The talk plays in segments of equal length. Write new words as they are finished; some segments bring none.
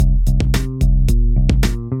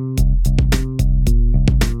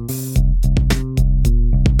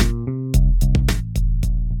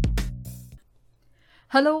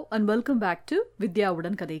Hello and welcome back to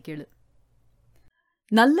வித்யாவுடன் கதை கேளு.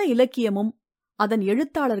 நல்ல இலக்கியமும் அதன்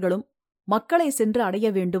எழுத்தாளர்களும் மக்களை சென்று அடைய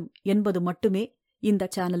வேண்டும் என்பது மட்டுமே இந்த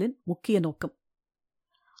சேனலின் முக்கிய நோக்கம்.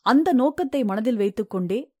 அந்த நோக்கத்தை மனதில்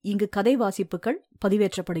வைத்துக்கொண்டே இங்கு கதை வாசிப்புகள்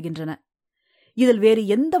பதிவேற்றப்படுகின்றன. இதில் வேறு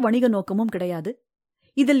எந்த வணிக நோக்கமும் கிடையாது.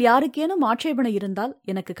 இதில் யாருக்கேனும் ஆட்சேபனை இருந்தால்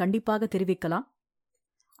எனக்கு கண்டிப்பாக தெரிவிக்கலாம்.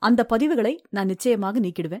 அந்த பதிவுகளை நான் நிச்சயமாக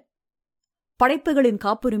நீக்கிடுவேன். படைப்புகளின்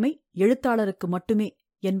காப்புரிமை எழுத்தாளருக்கு மட்டுமே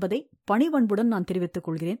என்பதை பணிவன்புடன் நான் தெரிவித்துக்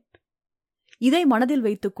கொள்கிறேன். இதை மனதில்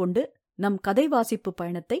வைத்துக்கொண்டு நம் கதை வாசிப்பு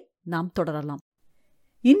பயணத்தை நாம் தொடரலாம்.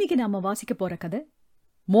 இன்னைக்கு நாம வாசிக்க போற கதை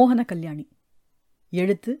மோகன கல்யாணி.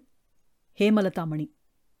 எழுத்து ஹேமலதா மணி.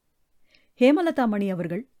 ஹேமலதா மணி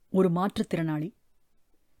அவர்கள் ஒரு மாற்றுத்திறனாளி.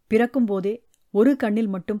 பிறக்கும்போதே ஒரு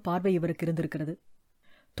கண்ணில் மட்டும் பார்வை இவருக்கு இருந்திருக்கிறது.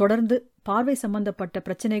 தொடர்ந்து பார்வை சம்பந்தப்பட்ட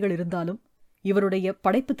பிரச்சனைகள் இருந்தாலும் இவருடைய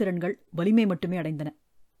படைப்பு திறன்கள் வலிமை மட்டுமே அடைந்தன.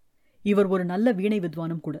 இவர் ஒரு நல்ல வீணை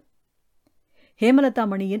வித்வானும் கூட. ஹேமலதா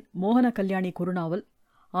மணியின் மோகன கல்யாணி குறுநாவல்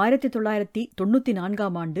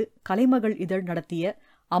 1994ஆம் ஆண்டு கலைமகள் இதழ் நடத்திய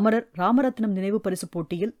அமரர் ராமரத்னம் நினைவு பரிசு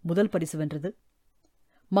போட்டியில் முதல் பரிசு வென்றது.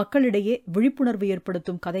 மக்களிடையே விழிப்புணர்வு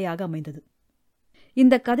ஏற்படுத்தும் கதையாக அமைந்தது.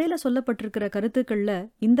 இந்த கதையில சொல்லப்பட்டிருக்கிற கருத்துக்கள்ல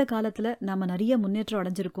இந்த காலத்துல நாம நிறைய முன்னேற்றம்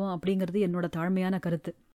அடைஞ்சிருக்கோம் அப்படிங்கிறது என்னோட தாழ்மையான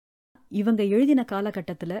கருத்து. இவங்க எழுதின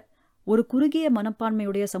காலகட்டத்துல ஒரு குறுகிய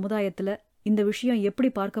மனப்பான்மையுடைய சமுதாயத்துல இந்த விஷயம் எப்படி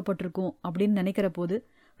பார்க்கப்பட்டிருக்கும் அப்படின்னு நினைக்கிற போது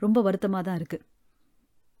ரொம்ப வருத்தமாக தான் இருக்கு.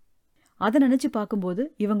 அதை நினைச்சு பார்க்கும்போது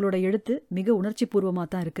இவங்களோட எழுத்து மிக உணர்ச்சி பூர்வமாக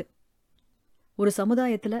தான் இருக்கு. ஒரு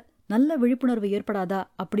சமுதாயத்துல நல்ல விழிப்புணர்வு ஏற்படாதா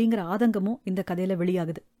அப்படிங்கிற ஆதங்கமும் இந்த கதையில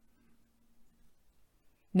வெளியாகுது.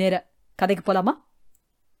 நேர கதைக்கு போலாமா?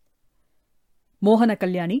 மோகன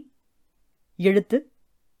கல்யாணி. எழுத்து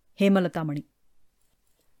ஹேமலதா மணி.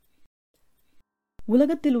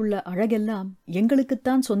 உலகத்தில் உள்ள அழகெல்லாம்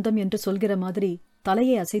எங்களுக்குத்தான் சொந்தம் என்று சொல்கிற மாதிரி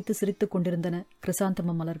தலையை அசைத்து சிரித்துக் கொண்டிருந்தன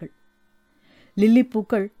கிறிசாந்தம மலர்கள். லில்லி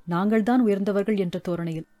பூக்கள் நாங்கள்தான் உயர்ந்தவர்கள் என்ற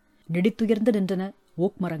தோரணையில் நெடித்துயர்ந்து நின்றன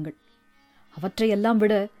ஓக் மரங்கள். அவற்றையெல்லாம்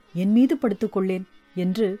விட என் மீது படுத்துக்கொள்ளேன்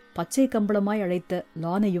என்று பச்சை கம்பளமாய் அழைத்த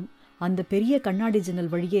லானையும் அந்த பெரிய கண்ணாடி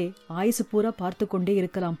ஜன்னல் வழியே ஆயுசு பூரா பார்த்து கொண்டே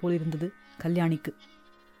இருக்கலாம் போலிருந்தது கல்யாணிக்கு.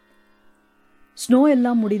 ஸ்னோ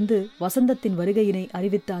எல்லாம் முடிந்து வசந்தத்தின் வருகையினை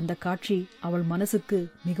அறிவித்த அந்த காட்சி அவள் மனசுக்கு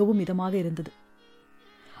மிகவும் இதமாக இருந்தது.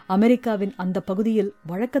 அமெரிக்காவின் அந்த பகுதியில்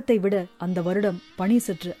வழக்கத்தை விட அந்த வருடம் பனி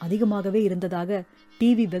சற்று அதிகமாகவே இருந்ததாக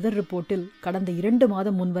டிவி வெதர் ரிப்போர்ட்டில் கடந்த 2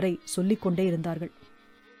 மாதம் முன்வரை சொல்லிக் கொண்டே இருந்தார்கள்.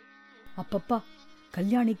 அப்பப்பா,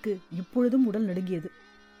 கல்யாணிக்கு இப்பொழுதும் உடல் நடுங்கியது.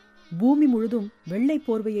 பூமி முழுதும் வெள்ளை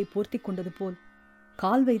போர்வையை போர்த்தி கொண்டது போல்,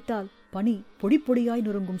 கால் வைத்தால் பனி பொடி பொடியாய்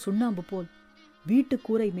நொறுங்கும் சுண்ணாம்பு போல் வீட்டு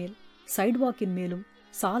கூரை மேல், சைட்வாக்கின் மேலும்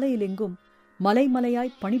சாலையில் எங்கும் மலை மலையாய்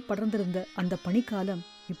பனி படர்ந்திருந்த அந்த பனிக்காலம்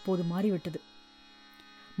இப்போது மாறிவிட்டது.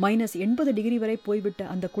 -80 டிகிரி வரை போய்விட்ட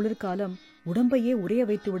அந்த குளிர்காலம் உடம்பையே உறைய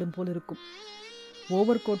வைத்துவிடும் போலிருக்கும்.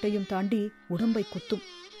 ஓவர் கோட்டையும் தாண்டி உடம்பை குத்தும்.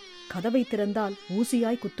 கதவை திறந்தால்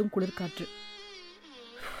ஊசியாய் குத்தும் குளிர்காற்று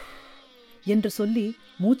என்று சொல்லி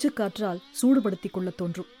மூச்சுக்காற்றால் சூடுபடுத்திக் கொள்ள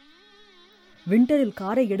தோன்றும். விண்டரில்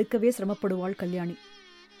காரை எடுக்கவே சிரமப்படுவாள் கல்யாணி.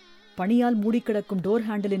 பனியால் மூடிக்கிடக்கும் டோர்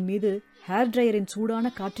ஹேண்டலின் மீது ஹேர் டிரையரின் சூடான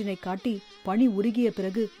காற்றினை காட்டி பனி உருகிய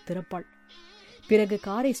பிறகு திறப்பாள். பிறகு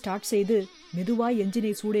காரை ஸ்டார்ட் செய்து மெதுவாய்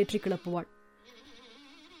என்ஜினை சூடேற்றி கிளப்புவாள்.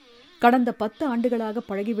 கடந்த 10 ஆண்டுகளாக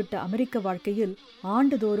பழகிவிட்ட அமெரிக்க வாழ்க்கையில்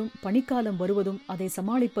ஆண்டுதோறும் பனிக்காலம் வருவதும் அதை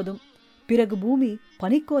சமாளிப்பதும், பிறகு பூமி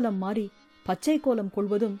பனிக்கோலம் மாறி பச்சை கோலம்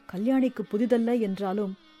கொள்வதும் கல்யாணிக்கு புதிதல்ல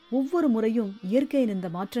என்றாலும் ஒவ்வொரு முறையும் இயற்கையின் இந்த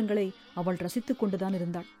மாற்றங்களை அவள் ரசித்துக் கொண்டுதான்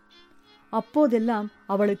இருந்தாள். அப்போதெல்லாம்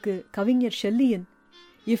அவளுக்கு கவிஞர் ஷெல்லியின்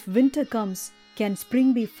 "If winter comes, can spring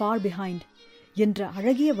be far behind" என்ற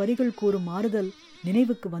அழகிய வரிகள் கூறும் மாறுதல்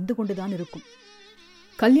நினைவுக்கு வந்து கொண்டுதான் இருக்கும்.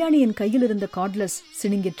 கல்யாணியின் கையில் இருந்த கார்ட்லெஸ்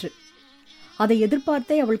சிணுங்கிற்று. அதை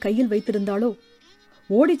எதிர்பார்த்தே அவள் கையில் வைத்திருந்தாளோ?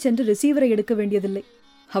 ஓடிச் சென்று ரிசீவரை எடுக்க வேண்டியதில்லை.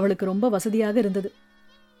 அவளுக்கு ரொம்ப வசதியாக இருந்தது.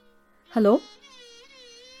 Hello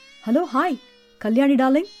hello, hi Kalyani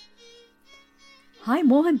darling. Hi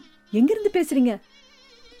மோகன், எங்கிருந்து பேசுறீங்க?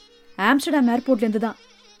 ஆம்ஸ்டர்டாம் ஏர்போர்ட்லேருந்து தான்.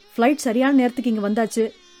 ஃப்ளைட் சரியான நேரத்துக்கு இங்கே வந்தாச்சு.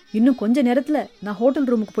 இன்னும் கொஞ்ச நேரத்தில் நான் ஹோட்டல்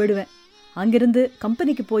ரூமுக்கு போயிடுவேன். அங்கிருந்து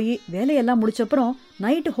கம்பெனிக்கு போய் வேலையெல்லாம் முடிச்சப்புறம்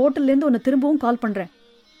நைட்டு ஹோட்டல்லேருந்து உன்னை திரும்பவும் கால் பண்ணுறேன்.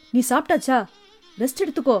 நீ சாப்பிட்டாச்சா? ரெஸ்ட்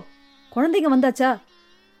எடுத்துக்கோ. குழந்தைங்க வந்தாச்சா?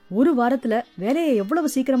 ஒரு வாரத்தில் வேலையை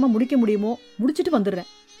எவ்வளவு சீக்கிரமாக முடிக்க முடியுமோ முடிச்சுட்டு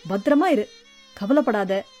வந்துடுறேன். பத்திரமா இரு,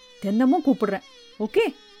 கவலைப்படாத. தினமும் கூப்பிடுறேன். Okay,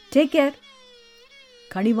 take care.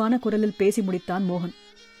 கனிவான குரலில் பேசி முடித்தான் மோகன்.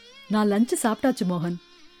 நான் லஞ்சு சாப்பிட்டாச்சு மோகன்.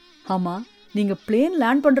 ஆமா, நீங்க பிளேன்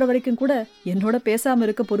லேண்ட் பண்ற வரைக்கும் கூட என்னோட பேசாம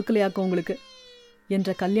இருக்க பொறுக்கலையாக்கும் உங்களுக்கு என்ற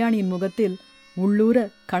கல்யாணியின் முகத்தில் உள்ளூர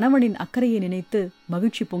கணவனின் அக்கறையை நினைத்து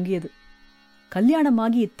மகிழ்ச்சி பொங்கியது.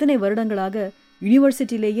 கல்யாணமாகி இத்தனை வருடங்களாக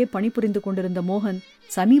யூனிவர்சிட்டியிலேயே பணிபுரிந்து கொண்டிருந்த மோகன்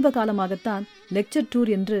சமீப காலமாகத்தான் லெக்சர் டூர்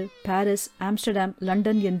என்று பாரிஸ், ஆம்ஸ்டர்டாம்,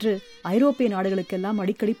 லண்டன் என்று ஐரோப்பிய நாடுகளுக்கெல்லாம்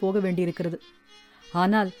அடிக்கடி போக வேண்டியிருக்கிறது.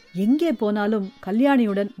 ஆனால் எங்கே போனாலும்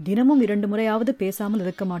கல்யாணியுடன் தினமும் 2 முறையாவது பேசாமல்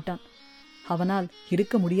இருக்க மாட்டான். அவனால்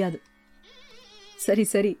இருக்க முடியாது. சரி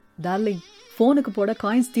சரி டார்லிங், போனுக்கு போட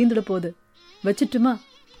காயின்ஸ் தீந்துட போகுது, வச்சிட்டுமா,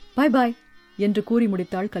 பாய் பாய் என்று கூறி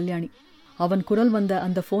முடித்தாள் கல்யாணி. அவன் குரல் வந்த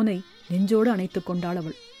அந்த போனை நெஞ்சோடு அணைத்துக் கொண்டாள்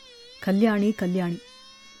அவள். கல்யாணி கல்யாணி,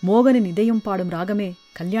 மோகனின் இதயம் பாடும் ராகமே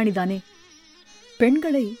கல்யாணிதானே.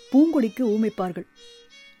 பெண்களை பூங்கொடிக்கு ஊமைப்பார்கள்.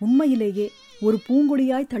 உண்மையிலேயே ஒரு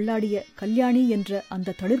பூங்கொடியாய் தள்ளாடிய கல்யாணி என்ற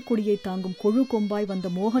அந்த தளிர்கொடியை தாங்கும் கொழு கொம்பாய் வந்த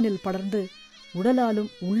மோகனில் படர்ந்து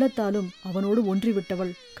உடலாலும் உள்ளத்தாலும் அவனோடு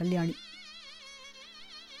ஒன்றிவிட்டவள் கல்யாணி.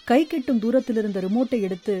 கை கெட்டும் தூரத்திலிருந்த ரிமோட்டை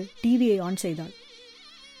எடுத்து டிவியை ஆன் செய்தாள்.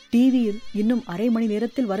 டிவியில் இன்னும் அரை மணி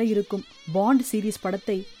நேரத்தில் வர இருக்கும் பாண்ட் சீரீஸ்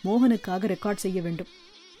படத்தை மோகனுக்காக ரெக்கார்ட் செய்ய வேண்டும்.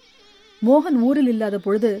 மோகன் ஊரில் இல்லாத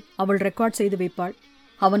பொழுது அவள் ரெக்கார்ட் செய்து வைப்பாள்.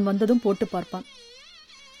 அவன் வந்ததும் போட்டு பார்ப்பான்.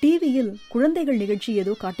 டிவியில் குழந்தைகள் நிகழ்ச்சி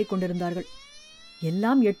ஏதோ காட்டிக் கொண்டிருந்தார்கள்.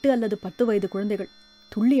 எல்லாம் 8 அல்லது 10 வயது குழந்தைகள்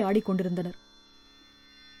துள்ளி ஆடிக்கொண்டிருந்தனர்.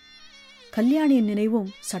 கல்யாணியின்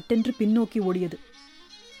நினைவும் சட்டென்று பின்னோக்கி ஓடியது.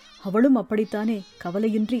 அவளும் அப்படித்தானே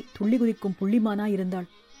கவலையின்றி துள்ளி குதிக்கும் புள்ளிமானாயிருந்தாள்.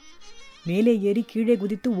 மேலே ஏறி கீழே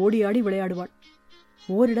குதித்து ஓடியாடி விளையாடுவாள்.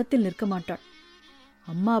 ஓரிடத்தில் நிற்க மாட்டாள்.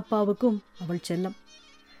 அம்மா அப்பாவுக்கும் அவள் செல்லம்.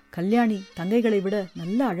 கல்யாணி தங்கைகளை விட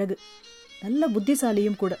நல்ல அழகு, நல்ல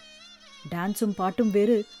புத்திசாலியும் கூட. டான்ஸும் பாட்டும்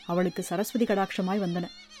வேறு அவளுக்கு சரஸ்வதி கடாட்சமாய் வந்தன.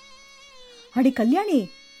 அடி கல்யாணி,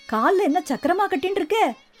 காலில் என்ன சக்கரமா கட்டின்னு இருக்க?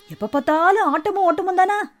 எப்ப பார்த்தாலும் ஆட்டமும் ஓட்டமும்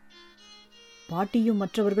தானா? பாட்டியும்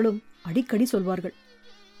மற்றவர்களும் அடிக்கடி சொல்வார்கள்.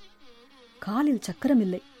 காலில் சக்கரம்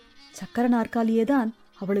இல்லை, சக்கர நாற்காலியேதான்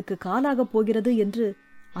அவளுக்கு காலாகப் போகிறது என்று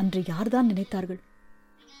அன்று யார்தான் நினைத்தார்கள்?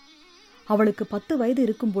 அவளுக்கு 10 வயது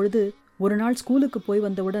இருக்கும் பொழுது ஒரு நாள் ஸ்கூலுக்கு போய்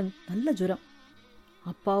வந்தவுடன் நல்ல ஜுரம்.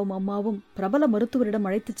 அப்பாவும் அம்மாவும் பிரபல மருத்துவரிடம்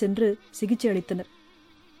அழைத்துச் சென்று சிகிச்சை அளித்தனர்.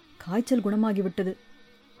 காய்ச்சல் குணமாகிவிட்டது.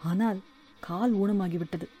 ஆனால் கால்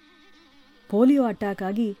ஊனமாகிவிட்டது. போலியோ அட்டாக்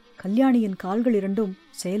ஆகி கல்யாணியின் கால்கள் 2ம்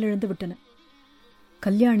செயலிழந்து விட்டன.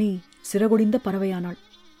 கல்யாணி சிறகுடிந்த பறவையானாள்.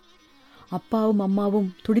 அப்பாவும்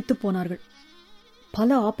அம்மாவும் துடித்து போனார்கள். பல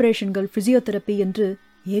ஆபரேஷன்கள், பிசியோதெரப்பி என்று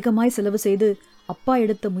ஏகமாய் செலவு செய்து அப்பா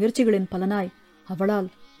எடுத்த முயற்சிகளின் பலனாய் அவளால்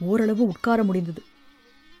ஓரளவு உட்கார முடிந்தது.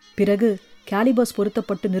 பிறகு கேலிபஸ்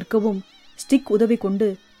பொருத்தப்பட்டு நிற்கவும் ஸ்டிக் உதவி கொண்டு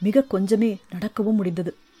மிக கொஞ்சமே நடக்கவும்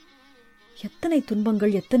முடிந்தது. எத்தனை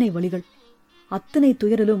துன்பங்கள், எத்தனை வலிகள்! அத்தனை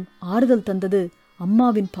துயரிலும் ஆறுதல் தந்தது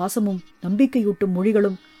அம்மாவின் பாசமும் நம்பிக்கையூட்டும்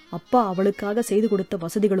மொழிகளும் அப்பா அவளுக்காக செய்து கொடுத்த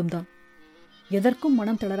வசதிகளும் தான். எதற்கும்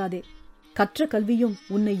மனம் தளராதே. கற்ற கல்வியும்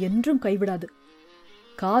உன்னை என்றும் கைவிடாது.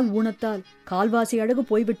 கால் ஊனத்தால் கால்வாசி அழகு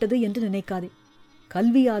போய்விட்டது என்று நினைக்காதே.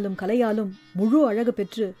 கல்வியாலும் கலையாலும் முழு அழகு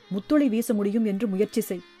பெற்று முத்தொளி வீச முடியும் என்று முயற்சி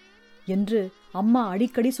செய் என்று அம்மா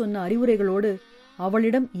அடிக்கடி சொன்ன அறிவுரைகளோடு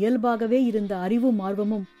அவளிடம் இயல்பாகவே இருந்த அறிவும்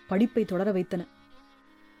ஆர்வமும் படிப்பை தொடர வைத்தன.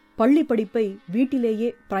 பள்ளி படிப்பை வீட்டிலேயே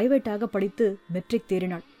பிரைவேட்டாக படித்து மெட்ரிக்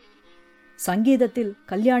தேறினாள். சங்கீதத்தில்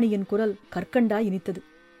கல்யாணியின் குரல் கற்கண்டாய் இனித்தது.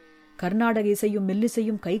 கர்நாடக இசையும்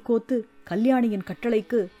மெல்லிசையும் கைகோத்து கல்யாணியின்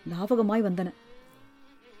கட்டளைக்கு லாவகமாய் வந்தன.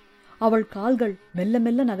 அவள் கால்கள் மெல்ல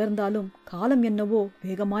மெல்ல நகர்ந்தாலும் காலம் என்னவோ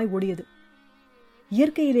வேகமாய் ஓடியது.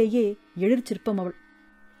 இயற்கையிலேயே எழிற்சிற்பம் அவள்.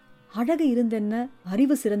 அழகு இருந்தென்ன,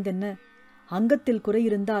 அறிவு சிறந்தென்ன, அங்கத்தில்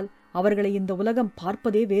குறையிருந்தால் அவர்களை இந்த உலகம்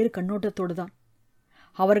பார்ப்பதே வேறு கண்ணோட்டத்தோடுதான்.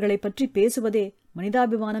 அவர்களை பற்றி பேசுவதே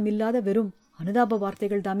மனிதாபிமானம் இல்லாத வெறும் அனுதாப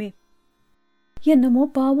வார்த்தைகள் தாமே. என்னமோ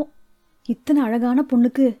பாவம், இத்தனை அழகான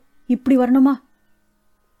பொண்ணுக்கு இப்படி வரணுமா?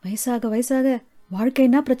 வயசாக வயசாக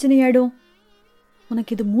வாழ்க்கைன்னா பிரச்சனையாயிடும்.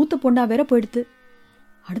 உனக்கு இது மூத்த பொண்ணா வேற போயிடுத்து.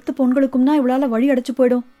 அடுத்த பொண்களுக்கும்னா இவளால வழி அடைச்சு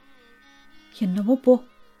போயிடும். என்னவோ போ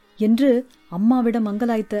என்று அம்மாவிடம்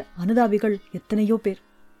அங்கலாய்த்த அனுதாபிகள் எத்தனையோ பேர்.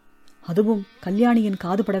 அதுவும் கல்யாணியின்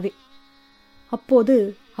காதுபடவே. அப்போது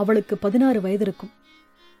அவளுக்கு 16 வயது இருக்கும்.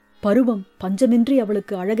 பருவம் பஞ்சமின்றி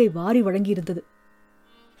அவளுக்கு அழகை வாரி வழங்கியிருந்தது.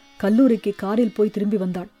 கல்லூரிக்கு காரில் போய் திரும்பி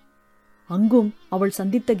வந்தாள். அங்கும் அவள்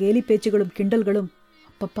சந்தித்த கேலி பேச்சுகளும் கிண்டல்களும்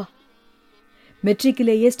அப்பப்பா.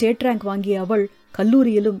 மெட்ரிக்கிலேயே ஸ்டேட் ரேங்க் வாங்கிய அவள்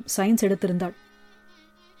கல்லூரியிலும் சயின்ஸ் எடுத்திருந்தாள்.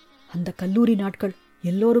 அந்த கல்லூரி நாட்கள்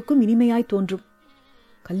எல்லோருக்கும் இனிமையாய் தோன்றும்.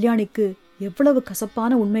 கல்யாணிக்கு எவ்வளவு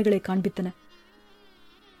கசப்பான உண்மைகளை காண்பித்தன.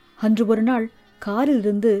 அன்று ஒரு நாள்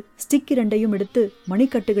காரிலிருந்து ஸ்டிக் 2ஐயும் எடுத்து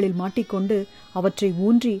மணிக்கட்டுகளில் மாட்டிக்கொண்டு அவற்றை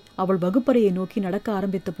ஊன்றி அவள் வகுப்பறையை நோக்கி நடக்க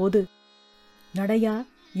ஆரம்பித்த போது, நடையா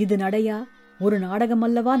இது நடையா, ஒரு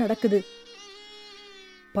நாடகமல்லவா நடக்குது.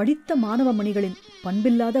 படித்த மாணவ மணிகளின்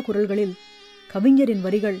பண்பில்லாத குரல்களில் கவிஞரின்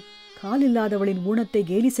வரிகள் காலில்லாதவளின் ஊனத்தை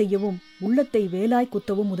கேலி செய்யவும் உள்ளத்தை வேலாய்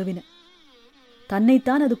குத்தவும் உதவின.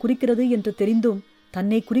 தன்னைத்தான் அது குறிக்கிறது என்று தெரிந்தும்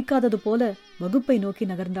தன்னை குறிக்காதது போல வகுப்பை நோக்கி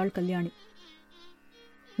நகர்ந்தாள் கல்யாணி.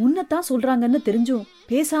 உன்னத்தான் சொல்றாங்கன்னு தெரிஞ்சும்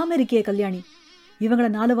பேசாம இருக்கியே கல்யாணி, இவங்கள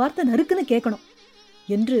 4 வார்த்தை நறுக்குன்னு கேட்கணும்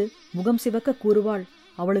என்று முகம் சிவக்க கூறுவாள்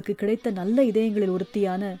அவளுக்கு கிடைத்த நல்ல இதயங்களில்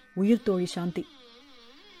ஒருத்தியான உயிர் தோழி சாந்தி.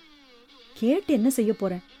 கேட்டு என்ன செய்ய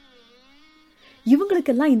போறேன்?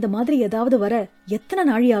 இவங்களுக்கெல்லாம் இந்த மாதிரி ஏதாவது வர எத்தனை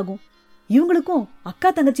நாழி ஆகும்? இவங்களுக்கும் அக்கா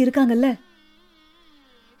தங்கச்சி இருக்காங்கல்ல.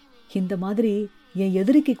 இந்த மாதிரி என்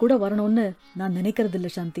எதிரிக்கு கூட வரணும்னு நான் நினைக்கிறது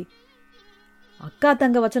இல்லை சாந்தி. அக்கா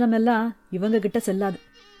தங்க வச்சனம் எல்லாம் இவங்க கிட்ட செல்லாது.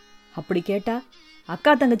 அப்படி கேட்டா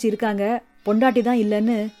அக்கா தங்கச்சி இருக்காங்க, பொண்டாட்டி தான்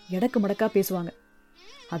இல்லைன்னு எடக்கு மடக்கா பேசுவாங்க.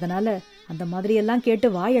 அதனால அந்த மாதிரியெல்லாம் கேட்டு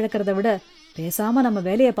வாய் இழக்கிறத விட பேசாம நம்ம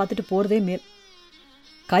வேலையை பார்த்துட்டு போறதே மேல்.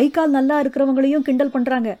 கை கால் நல்லா இருக்கிறவங்களையும் கிண்டல்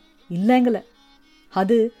பண்றாங்க இல்லைங்கள.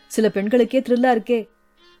 அது சில பெண்களுக்கே த்ரில்லா இருக்கே.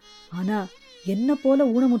 ஆனா என்ன போல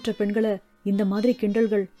ஊனமுற்ற பெண்களை இந்த மாதிரி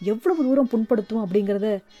கிண்டல்கள் எவ்வளவு தூரம் புண்படுத்தும் அப்படிங்கிறத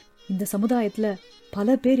இந்த சமுதாயத்துல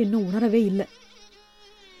பல பேர் இன்னும் உணரவே இல்லை.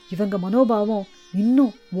 இவங்க மனோபாவம்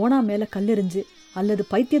இன்னும் ஓனா மேல கல்லெறிஞ்சு அல்லது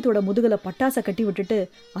பைத்தியத்தோட முதுகல பட்டாசை கட்டி விட்டுட்டு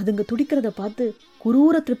அதுங்க துடிக்கிறத பார்த்து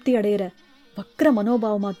குரூர திருப்தி அடையிற வக்ர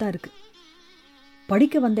மனோபாவமா தான் இருக்கு.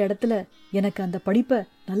 படிக்க வந்த இடத்துல எனக்கு அந்த படிப்பை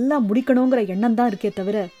நல்லா முடிக்கணுங்கிற எண்ணம் தான் இருக்கே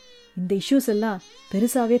தவிர இந்த இஷ்யூஸ் எல்லாம்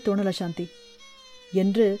பெருசாவே தோணல சாந்தி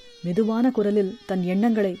என்று மெதுவான குரலில் தன்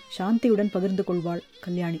எண்ணங்களை சாந்தியுடன் பகிர்ந்து கொள்வாள்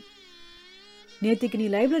கல்யாணி. நேத்திக்கு நீ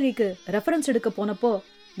லைப்ரரிக்கு ரெஃபரன்ஸ் எடுக்க போனப்போ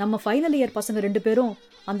நம்ம ஃபைனல் இயர் பசங்க 2 பேரும்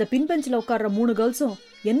அந்த பின்பெஞ்சில் உட்கார்ற 3 கேர்ள்ஸும்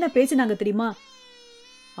என்ன பேசினாங்க தெரியுமா?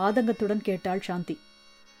 ஆதங்கத்துடன் கேட்டாள் சாந்தி.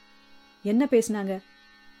 என்ன பேசினாங்க?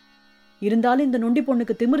 இருந்தாலும் இந்த நொண்டி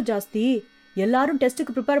பொண்ணுக்கு திமிர் ஜாஸ்தி, எல்லாரும்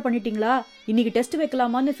டெஸ்ட்டுக்கு ப்ரிப்பேர் பண்ணிட்டீங்களா, இன்னைக்கு டெஸ்ட்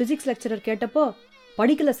வைக்கலாமான்னு பிசிக்ஸ் லெக்சரர் கேட்டப்போ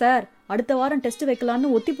படிக்கல சார், அடுத்த வாரம் டெஸ்ட்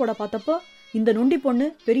வைக்கலான்னு ஒத்தி போட பார்த்தப்போ இந்த நொண்டி பொண்ணு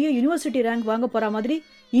பெரிய யூனிவர்சிட்டி ரேங்க் வாங்க போற மாதிரி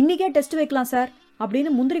இன்னைக்கே டெஸ்ட் வைக்கலாம் சார் அப்படின்னு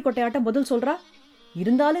முந்திரி கொட்டையாட்டம் பதில் சொல்றா.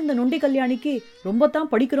 இருந்தாலும் இந்த நொண்டி கல்யாணிக்கு ரொம்ப தான்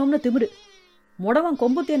படிக்கிறோம்னு திமிரு. முடவன்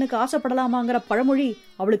கொம்பு தேனுக்கு ஆசைப்படலாமாங்கிற பழமொழி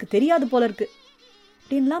அவளுக்கு தெரியாது போல இருக்கு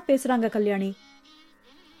அப்படின்லாம் பேசுறாங்க கல்யாணி.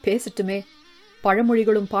 பேசட்டுமே,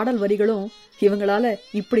 பழமொழிகளும் பாடல் வரிகளும் இவங்களால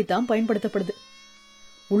இப்படித்தான் பயன்படுத்தப்படுது.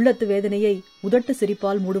 உள்ளத்து வேதனையை உதட்டு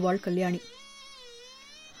சிரிப்பால் மூடுவாள் கல்யாணி.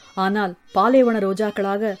 ஆனால் பாலைவன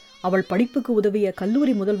ரோஜாக்களாக அவள் படிப்புக்கு உதவிய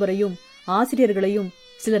கல்லூரி முதல்வரையும் ஆசிரியர்களையும்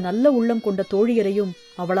சில நல்ல உள்ளம் கொண்ட தோழியரையும்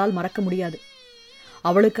அவளால் மறக்க முடியாது.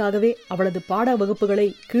 அவளுக்காகவே அவளது பாட வகுப்புகளை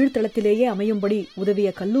கீழ்த்தளத்திலேயே அமையும்படி உதவிய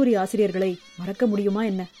கல்லூரி ஆசிரியர்களை மறக்க முடியுமா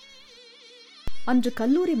என்ன? அன்று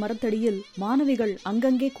கல்லூரி மரத்தடியில் மாணவிகள்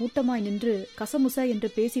அங்கங்கே கூட்டமாய் நின்று கசமுச என்று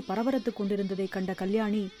பேசி பரபரத்துக் கொண்டிருந்ததை கண்ட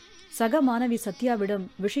கல்யாணி சக மாணவி சத்யாவிடம்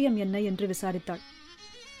விஷயம் என்ன என்று விசாரித்தாள்.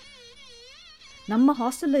 நம்ம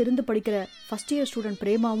ஹாஸ்டல்ல இருந்து படிக்கிற first year student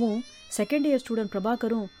பிரேமாவும் second year student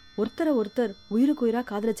பிரபாகரும் ஒருத்தரை உயிருக்குயிரா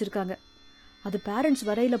காதலிச்சிருக்காங்க. அது பேரண்ட்ஸ்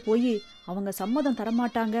வரையில போய் அவங்க சம்மதம்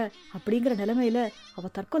தரமாட்டாங்க அப்படிங்கிற நிலைமையில அவ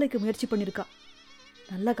தற்கொலைக்கு முயற்சி பண்ணிருக்கா.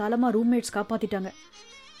 நல்ல காலமா ரூம்மேட்ஸ் காப்பாத்திட்டாங்க.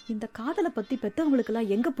 இந்த காதலை பத்தி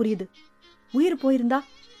பெத்தவங்களுக்கெல்லாம் எங்க புரியுது? உயிர் போயிருந்தா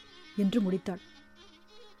என்று முடித்தாள்.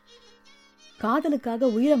 காதலுக்காக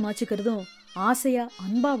உயிரை மாச்சிக்கிறதும் ஆசையா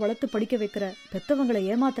அன்பா வளர்த்து படிக்க வைக்கிற பெத்தவங்களை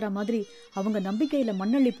ஏமாத்துற மாதிரி அவங்க நம்பிக்கையில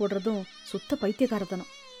மண்ணள்ளி போடுறதும் சுத்த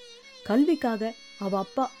பைத்தியக்காரத்தனம். கல்விக்காக அவ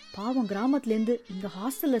அப்பா பாவம் கிராமத்திலேருந்து இங்க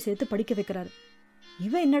ஹாஸ்டல்ல சேர்த்து படிக்க வைக்கிறாரு.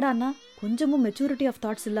 இவ என்னடான்னா கொஞ்சமும் மெச்சூரிட்டி ஆஃப்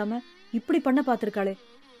தாட்ஸ் இல்லாம இப்படி பண்ண பார்த்திருக்காளே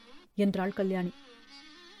என்றாள் கல்யாணி.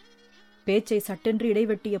 பேச்சை சட்டென்று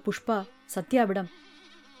இடைவெட்டிய புஷ்பா சத்யாவிடம்,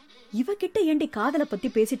 இவகிட்ட ஏண்டி காதலை பத்தி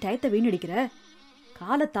பேசி டயத்தை வீணடிக்கிற?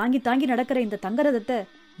 காலை தாங்கி தாங்கி நடக்கிற இந்த தங்கரதத்தை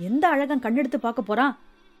எந்த அழகன் கண்ணெடுத்து பார்க்க போறான்?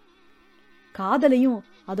 காதலையும்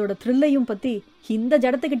அதோட த்ரில்லையும் பத்தி இந்த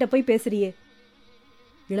ஜடத்துக்கிட்ட போய் பேசுறியே.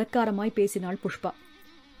 இளக்காரமாய் பேசினாள் புஷ்பா.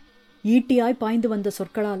 ஈட்டியாய் பாய்ந்து வந்த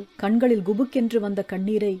சொற்களால் கண்களில் குபுக்கென்று வந்த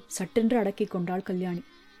கண்ணீரை சட்டென்று அடக்கிக் கொண்டாள் கல்யாணி.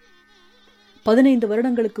 15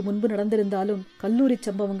 வருடங்களுக்கு முன்பு நடந்திருந்தாலும் கல்லூரி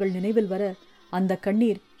சம்பவங்கள் நினைவில் வர அந்த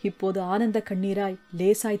கண்ணீர் இப்போது ஆனந்த கண்ணீராய்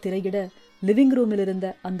லேசாய் திரையிட லிவிங் ரூமில் இருந்த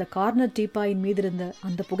அந்த கார்னர் டீப்பாயின் மீதிருந்த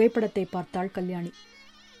அந்த புகைப்படத்தை பார்த்தாள் கல்யாணி.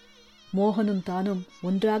 மோகனும் தானும்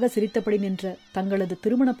ஒன்றாக சிரித்தபடி நின்ற தங்களது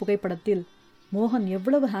திருமண புகைப்படத்தில் மோகன்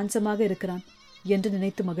எவ்வளவு ஹேண்ட்ஸமாக இருக்கிறான் என்று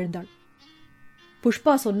நினைத்து மகிழ்ந்தாள்.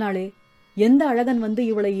 புஷ்பா சொன்னாளே, எந்த அழகன் வந்து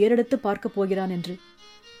இவளை ஏறெடுத்து பார்க்கப் போகிறான் என்று.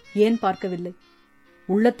 ஏன் பார்க்கவில்லை?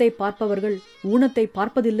 உள்ளத்தை பார்ப்பவர்கள் ஊனத்தை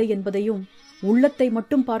பார்ப்பதில்லை என்பதையும், உள்ளத்தை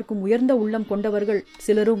மட்டும் பார்க்கும் உயர்ந்த உள்ளம் கொண்டவர்கள்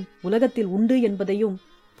சிலரும் உலகத்தில் உண்டு என்பதையும்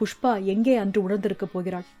புஷ்பா எங்கே அன்று உணர்ந்திருக்கப்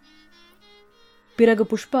போகிறாள்? பிறகு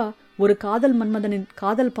புஷ்பா ஒரு காதல் மன்மதனின்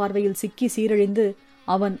காதல் பார்வையில் சிக்கி சீரழிந்து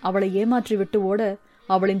அவன் அவளை ஏமாற்றிவிட்டு ஓட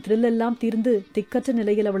அவளின் த்ரில்லெல்லாம் தீர்ந்து திக்கற்ற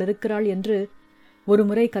நிலையில் அவள் இருக்கிறாள் என்று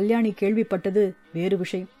ஒருமுறை கல்யாணி கேள்விப்பட்டது வேறு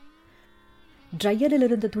விஷயம். ட்ரையரில்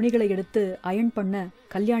இருந்த துணிகளை எடுத்து அயன் பண்ண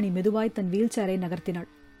கல்யாணி மெதுவாய் தன் வீல் சேரை நகர்த்தினாள்.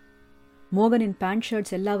 மோகனின் பேண்ட்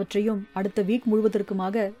ஷர்ட்ஸ் எல்லாவற்றையும் அடுத்த வீக்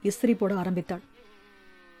முழுவதற்குமாக இஸ்திரி போட ஆரம்பித்தாள்.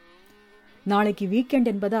 நாளைக்கு வீக்கெண்ட்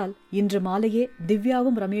என்பதால் இன்று மாலையே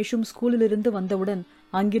திவ்யாவும் ரமேஷும் ஸ்கூலிலிருந்து வந்தவுடன்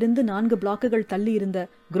அங்கிருந்து 4 பிளாக்குகள் தள்ளி இருந்த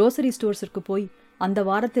குரோசரி ஸ்டோர்ஸிற்கு போய் அந்த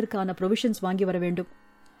வாரத்திற்கான ப்ரொவிஷன்ஸ் வாங்கி வர வேண்டும்.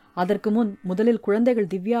 அதற்கு முன் முதலில் குழந்தைகள்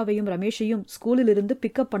திவ்யாவையும் ரமேஷையும் ஸ்கூலிலிருந்து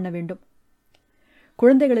பிக்கப் பண்ண வேண்டும்.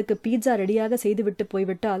 குழந்தைகளுக்கு பீட்சா ரெடியாக செய்துவிட்டு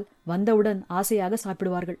போய்விட்டால் வந்தவுடன் ஆசையாக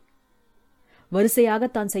சாப்பிடுவார்கள். வரிசையாக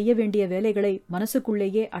தான் செய்ய வேண்டிய வேலைகளை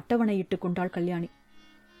மனசுக்குள்ளேயே அட்டவணையிட்டுக் கொண்டாள் கல்யாணி.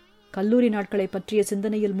 கல்லூரி நாட்களை பற்றிய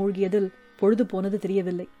சிந்தனையில் மூழ்கியதில் பொழுது போனது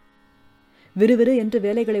தெரியவில்லை. விறுவிறு என்று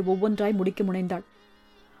வேலைகளை ஒவ்வொன்றாய் முடிக்க முனைந்தாள்.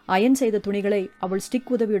 அயன் செய்த துணிகளை அவள்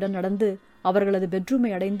ஸ்டிக் உதவியுடன் நடந்து அவர்களது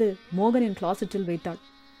பெட்ரூமை அடைந்து மோகனின் கிளாசெட்டில் வைத்தாள்.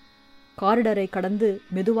 காரிடரை கடந்து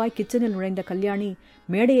மெதுவாய் கிச்சனில் நுழைந்த கல்யாணி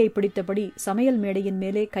மேடையை பிடித்தபடி சமையல் மேடையின்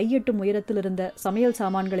மேலே கையெட்டும் உயரத்தில் இருந்த சமையல்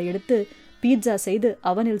சாமான்களை எடுத்து பீட்சா செய்து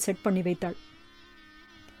அவனில் செட் பண்ணி வைத்தாள்.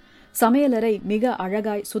 சமையலறை மிக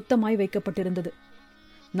அழகாய் சுத்தமாய் வைக்கப்பட்டிருந்தது.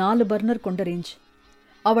 4 பர்னர் கொண்ட ரேஞ்ச்.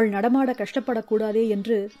 அவள் நடமாட கஷ்டப்படக்கூடாதே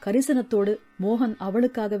என்று கரிசனத்தோடு மோகன்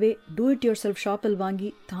அவளுக்காகவே டூ இட் யோர் செல்ஃப் ஷாப்பில் வாங்கி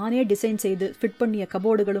தானே டிசைன் செய்து ஃபிட் பண்ணிய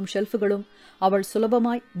கபோர்டுகளும் ஷெல்ஃபுகளும் அவள்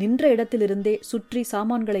சுலபமாய் நின்ற இடத்திலிருந்தே சுற்றி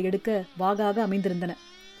சாமான்களை எடுக்க வாகாக அமைந்திருந்தன.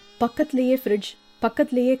 பக்கத்திலேயே ஃப்ரிட்ஜ்,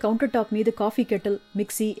 பக்கத்திலேயே கவுண்டர் டாப் மீது காஃபி கெட்டில்,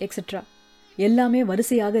 மிக்சி எக்ஸெட்ரா எல்லாமே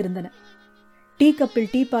வரிசையாக இருந்தன. டீ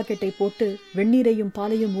கப்பில் டீ பாக்கெட்டை போட்டு வெந்நீரையும்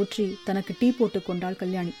பாலையும் ஊற்றி தனக்கு டீ போட்டு கொண்டாள்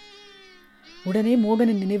கல்யாணி. உடனே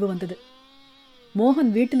மோகனின் நினைவு வந்தது. மோகன்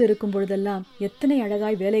வீட்டில் இருக்கும் பொழுதெல்லாம் எத்தனை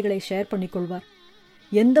அழகாய் வேலைகளை ஷேர் பண்ணிக் கொள்வார்.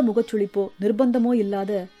 எந்த முகச்சுளிப்போ நிர்பந்தமோ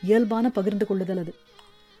இல்லாத இயல்பான பகிர்ந்து கொள்ளுதல் அது.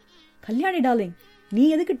 கல்யாணி டார்லிங், நீ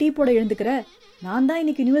எதுக்கு டீ போட எழுந்துக்கிற? நான் தான்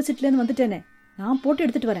இன்னைக்கு யூனிவர்சிட்டிலேருந்து வந்துட்டேனே, நான் போட்டு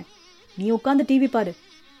எடுத்துட்டு வரேன், நீ உட்காந்து டிவி பாரு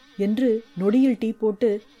என்று நொடியில் டீ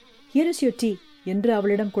போட்டு ஹியர் இஸ் யுவர் டீ என்று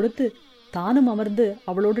அவளிடம் கொடுத்து தானும் அமர்ந்து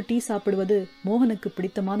அவளோடு டீ சாப்பிடுவது மோகனுக்கு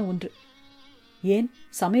பிடித்தமான ஒன்று. ஏன்,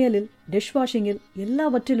 சமையலில், டிஷ்வாஷிங்கில்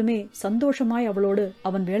எல்லாவற்றிலுமே சந்தோஷமாய் அவளோடு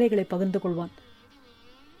அவன் வேலைகளை பகிர்ந்து கொள்வான்.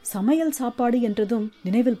 சமையல் சாப்பாடு என்றதும்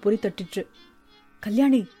நினைவில் பொறி தட்டிற்று.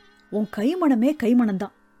 கல்யாணி, உன் கைமணமே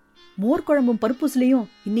கைமணம்தான். மோர்குழம்பும் பருப்புஸ்லையும்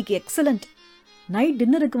இன்னைக்கு எக்ஸலண்ட். நைட்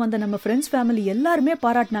டின்னருக்கு வந்த நம்ம ஃப்ரெண்ட்ஸ் ஃபேமிலி எல்லாருமே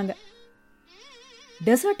பாராட்டினாங்க.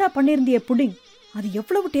 டெசர்ட்டா பண்ணியிருந்திய புடிங், அது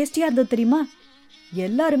எவ்வளவு டேஸ்டியா இருந்தது தெரியுமா?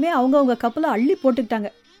 எல்லாருமே அவங்கவுங்க கப்பல அள்ளி போட்டுக்கிட்டாங்க.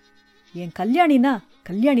 என் கல்யாணினா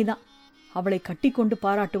கல்யாணிதான். அவளை கட்டிக்கொண்டு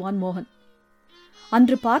பாராட்டுவான் மோகன்.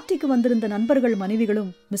 அன்று பார்ட்டிக்கு வந்திருந்த நண்பர்கள்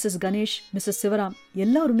மனைவிகளும் மிஸ்ஸஸ் கணேஷ், மிஸ்ஸஸ் சிவராம்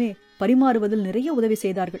எல்லாருமே பரிமாறுவதில் நிறைய உதவி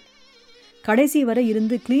செய்தார்கள். கடைசி வரை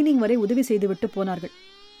இருந்து கிளீனிங் வரை உதவி செய்துவிட்டு போனார்கள்.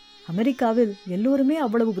 அமெரிக்காவில் எல்லோருமே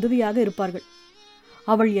அவ்வளவு உதவியாக இருப்பார்கள்.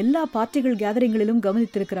 அவள் எல்லா பார்ட்டிகள் கேதரிங்களிலும்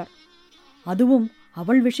கவனித்திருக்கிறார். அதுவும்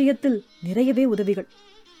அவள் விஷயத்தில் நிறையவே உதவிகள்.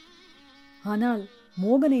 ஆனால்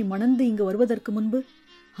மோகனை மணந்து இங்கு வருவதற்கு முன்பு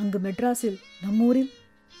அங்கு மெட்ராஸில் நம்மூரில்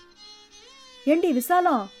ஏண்டி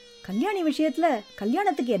விசாலம், கல்யாணி விஷயத்துல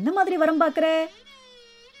கல்யாணத்துக்கு என்ன மாதிரி வரம் பார்க்கிற?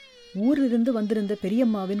 ஊரிலிருந்து வந்திருந்த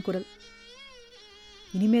பெரியம்மாவின் குரல்.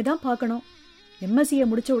 இனிமேதான் பார்க்கணும். எம்எஸ்சியை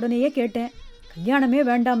முடிச்ச உடனேயே கேட்டேன், கல்யாணமே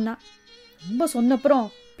வேண்டாம்னா. ரொம்ப சொன்னப்புறம்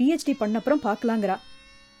பிஹெச்டி பண்ணப்புறம் பார்க்கலாங்கிறா.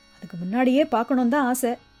 அதுக்கு முன்னாடியே பார்க்கணும் தான்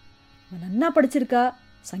ஆசை. அவன் நன்னா படிச்சிருக்கா,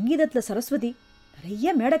 சங்கீதத்துல சரஸ்வதி,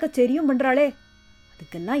 நிறைய மேடை கச்சேரியும் பண்றாளே,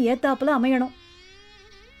 அதுக்கெல்லாம் ஏத்தாப்புல அமையணும்.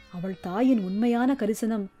 அவள் தாயின் உண்மையான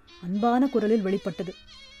கரிசனம் அன்பான குரலில் வெளிப்பட்டது.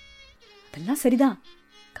 அதெல்லாம் சரிதான்,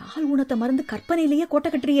 கால் ஊனத்தை மறந்து கற்பனையிலேயே கோட்டை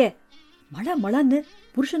கட்டுறியே. மழை மழன்னு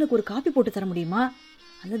புருஷனுக்கு ஒரு காப்பி போட்டு தர முடியுமா?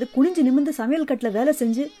 அல்லது குனிஞ்சு நிமிந்து சமையல் கட்டில் வேலை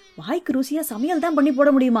செஞ்சு வாய்க்கு ருசியா சமையல் தான் பண்ணி போட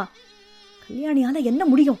முடியுமா? கல்யாணியால என்ன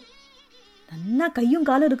முடியும்? நன்னா கையும்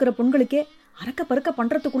காலும் இருக்கிற பொண்களுக்கே அறக்க பறக்க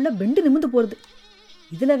பண்றதுக்குள்ள பெண்டு நிமிந்து போறது.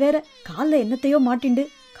 இதுல வேற காலில் என்னத்தையோ மாட்டிண்டு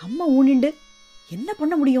கம்ம ஊனிண்டு என்ன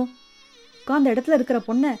பண்ண முடியும்? உட்கார்ந்த இடத்துல இருக்கிற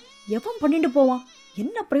பொண்ணை எவன் பண்ணிட்டு போவான்?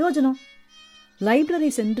 என்ன பிரயோஜனம்? லைப்ரரி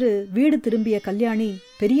சென்று வீடு திரும்பிய கல்யாணி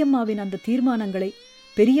பெரியம்மாவின் அந்த தீர்மானங்களை,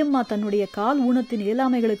 பெரியம்மா தன்னுடைய கால் ஊனத்தின்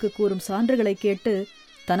இயலாமைகளுக்கு கூறும் சான்றுகளை கேட்டு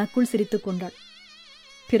தனக்குள் சிரித்து கொண்டாள்.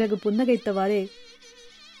 பிறகு புன்னகைத்தவாறே,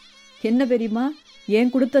 என்ன பெரியம்மா,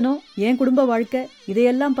 ஏன் கொடுத்தனோ, ஏன் குடும்ப வாழ்க்கை,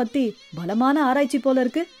 இதையெல்லாம் பத்தி பலமான ஆராய்ச்சி போல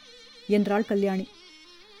இருக்கு என்றாள் கல்யாணி.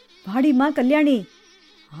 வாடிமா கல்யாணி,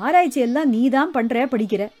 ஆராய்ச்சி எல்லாம் நீதான் பண்ற,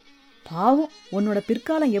 படிக்கிற. பாவம், உன்னோட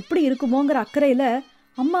பிற்காலம் எப்படி இருக்குமோங்கிற அக்கறையில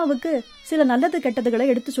அம்மாவுக்கு சில நல்லது கெட்டதுகளை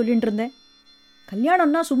எடுத்து சொல்லிட்டு இருந்தேன்.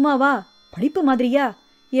 கல்யாணம்னா சும்மாவா, படிப்பு மாதிரியா?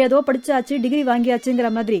 ஏதோ படிச்சாச்சு, டிகிரி வாங்கியாச்சுங்கிற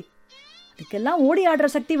மாதிரி. அதுக்கெல்லாம் ஓடி ஆடுற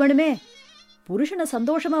சக்தி வேணுமே. புருஷனை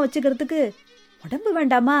சந்தோஷமா வச்சுக்கிறதுக்கு உடம்பு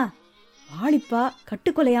வேண்டாமா? வாழிப்பா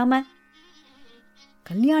கட்டுக்கொலையாம.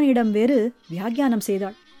 கல்யாணியிடம் வேறு வியாக்கியானம்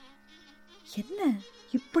செய்தாள். என்ன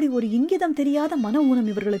இப்படி ஒரு இங்கிதம் தெரியாத மன ஊனம்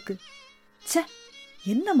இவர்களுக்கு? ச்சே,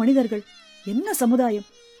 என்ன மனிதர்கள், என்ன சமுதாயம்!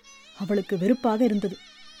 அவளுக்கு வெறுப்பாக இருந்தது.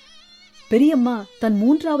 பெரியம்மா தன்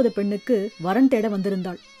 3வது பெண்ணுக்கு வரன் தேட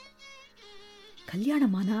வந்திருந்தாள்.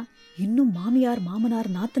 கல்யாணமானா இன்னும் மாமியார் மாமனார்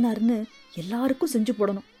நாத்தனார்னு எல்லாருக்கும் செஞ்சு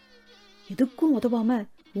போடணும். எதுக்கும் உதவாம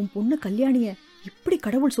உன் பொண்ணு கல்யாணிய இப்படி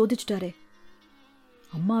கடவுள் சோதிச்சுட்டாரே.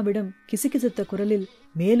 அம்மாவிடம் கிசுகிசுத்த குரலில்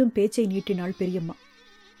மேலும் பேச்சை நீட்டினாள் பெரியம்மா.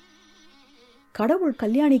 கடவுள்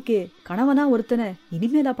கல்யாணிக்கு கணவனா ஒருத்தனை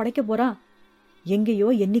இனிமேலா படைக்க போறான்? எங்கேயோ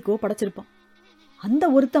என்னைக்கோ படைச்சிருப்பான். அந்த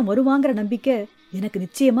ஒருத்தன் வருவாங்கிற நம்பிக்கை எனக்கு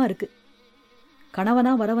நிச்சயமா இருக்கு.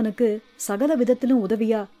 கணவனா வரவனுக்கு சகல விதத்திலும்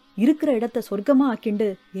உதவியா இருக்கிற இடத்த சொர்க்கமா ஆக்கிண்டு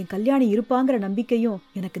என் கல்யாணி இருப்பாங்கிற நம்பிக்கையும்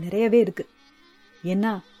எனக்கு நிறையவே இருக்கு.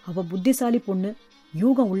 ஏன்னா அவ புத்திசாலி பொண்ணு,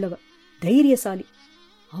 யூகம் உள்ளவ, தைரியசாலி.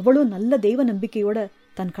 அவளும் நல்ல தெய்வ நம்பிக்கையோட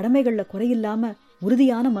தன் கடமைகள்ல குறையில்லாம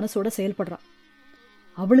உறுதியான மனசோட செயல்படுறான்.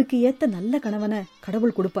 அவளுக்கு ஏத்த நல்ல கணவனை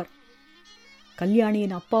கடவுள் கொடுப்பார்.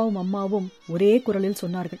 கல்யாணியின் அப்பாவும் அம்மாவும் ஒரே குரலில்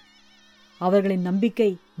சொன்னார்கள். அவர்களின்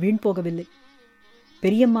நம்பிக்கை வீண் போகவில்லை.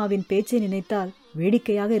 பெரியம்மாவின் பேச்சை நினைத்தால்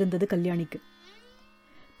வேடிக்கையாக இருந்தது கல்யாணிக்கு.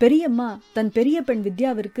 பெரியம்மா தன் பெரிய பெண்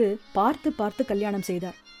வித்யாவிற்கு பார்த்து பார்த்து கல்யாணம்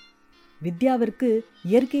செய்தார். வித்யாவிற்கு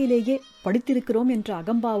இயற்கையிலேயே படித்திருக்கிறோம் என்ற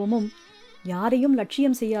அகம்பாவமும் யாரையும்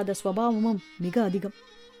லட்சியம் செய்யாத ஸ்வபாவமும் மிக அதிகம்.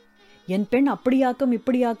 என் பெண் அப்படியாக்கும்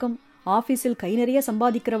இப்படியாக்கும், ஆபீஸில் கை நிறைய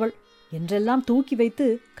சம்பாதிக்கிறவள் என்றெல்லாம் தூக்கி வைத்து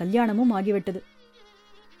கல்யாணமும் ஆகிவிட்டது.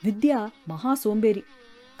 வித்யா மகா சோம்பேறி.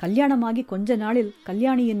 கல்யாணமாகி கொஞ்ச நாளில்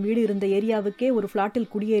கல்யாணியின் வீடு இருந்த ஏரியாவுக்கே ஒரு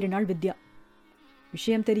பிளாட்டில் குடியேறினாள் வித்யா.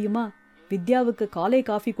 விஷயம் தெரியுமா? வித்யாவுக்கு காலை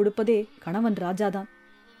காஃபி கொடுப்பதே கணவன் ராஜாதான்.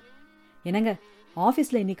 என்னங்க,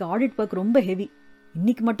 ஆஃபீஸில் இன்னைக்கு ஆடிட் ஒர்க் ரொம்ப ஹெவி.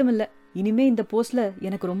 இன்னைக்கு மட்டும் இல்லை, இனிமே இந்த போஸ்ட்ல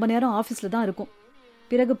எனக்கு ரொம்ப நேரம் ஆஃபீஸில் தான் இருக்கும்.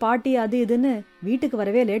 பிறகு பார்ட்டி அது இதுன்னு வீட்டுக்கு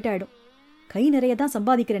வரவே லேட் ஆயிடும். கை நிறைய தான்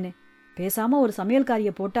சம்பாதிக்கிறேனே, பேசாம ஒரு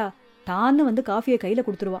சமையல்காரியை போட்டா டான்னு வந்து காஃபியை கையில்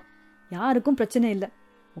கொடுத்துருவா. யாருக்கும் பிரச்சனை இல்லை,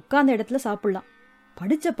 உட்கார்ந்த இடத்துல சாப்பிடலாம்.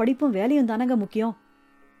 படிச்ச படிப்பும் வேலையும் தானங்க முக்கியம்.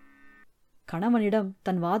 கணவனிடம்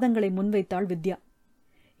தன் வாதங்களை முன்வைத்தாள் வித்யா.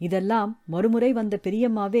 இதெல்லாம் மறுமுறை வந்த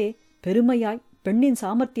பெரியம்மாவே பெருமையாய் பெண்ணின்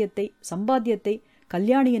சாமர்த்தியத்தை சம்பாத்தியத்தை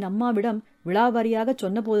கல்யாணியின் அம்மாவிடம் விழாவாரியாக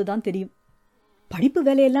சொன்னபோதுதான் தெரியும். படிப்பு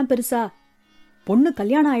வேலையெல்லாம் பெருசா? பொண்ணு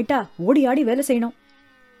கல்யாணம் ஆயிட்டா ஓடி ஆடி வேலை செய்யணும்.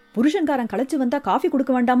 புருஷன்காரன் களைச்சு வந்தா காஃபி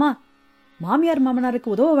கொடுக்க வேண்டாமா? மாமியார்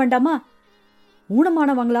மாமனாருக்கு உதவ வேண்டாமா?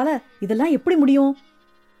 ஊனமானவங்களால இதெல்லாம் எப்படி முடியும்?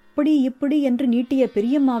 இப்படி இப்படி என்று நீட்டிய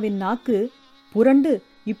பெரியம்மாவின் நாக்கு புரண்டு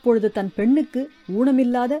இப்பொழுது தன் பெண்ணுக்கு,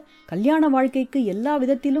 ஊனமில்லாத கல்யாண வாழ்க்கைக்கு எல்லா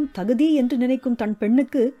விதத்திலும் தகுதி என்று நினைக்கும் தன்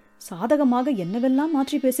பெண்ணுக்கு சாதகமாக என்னவெல்லாம்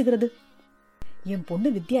மாற்றி பேசுகிறது. என் பொண்ணு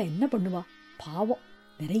வித்யா என்ன பண்ணுவா? பாவம்,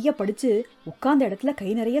 நிறைய படிச்சு உட்கார்ந்த இடத்துல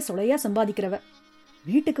கை நிறைய சொலையா சம்பாதிக்கிறவ.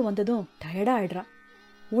 வீட்டுக்கு வந்ததும் டயர்டா ஆயிடுறா.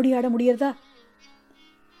 ஓடியாட முடியறதா?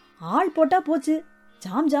 ஆள் போட்டா போச்சு.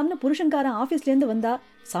 ஜாம் ஜாம்னு புருஷன்காரன் ஆபீஸ்லேருந்து வந்தா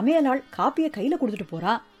சமையலாள் காப்பியை கையில கொடுத்துட்டு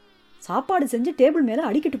போறா. சாப்பாடு செஞ்சு டேபிள் மேல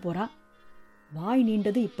அடிக்கிட்டு போறா. வாய்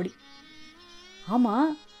நீண்டது இப்படி. ஆமா,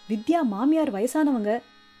 வித்யா மாமியார் வயசானவங்க,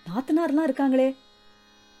 நாத்தனார்லாம் இருக்காங்களே.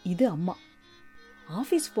 இது அம்மா.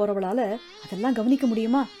 ஆபீஸ் போறவளால அதெல்லாம் கவனிக்க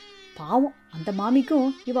முடியுமா? பாவம், அந்த மாமிக்கும்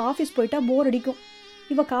இவ ஆபீஸ் போயிட்டா போர் அடிக்கும்.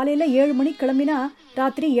 இவ காலையில 7 மணிக்கு கிளம்பினா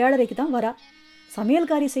ராத்திரி 7:30 தான் வரா.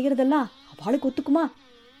 சமையல்காரி செய்யறதெல்லாம் அவளுக்கு ஒத்துக்குமா?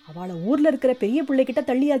 அவளை ஊர்ல இருக்கிற பெரிய பிள்ளைகிட்ட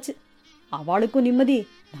தள்ளியாச்சு. அவளுக்கும் நிம்மதி,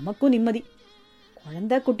 நமக்கும் நிம்மதி.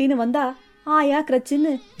 குழந்தை குட்டின்னு வந்தா ஆயா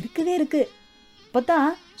கிரச்சின்னு இருக்கவே இருக்கு.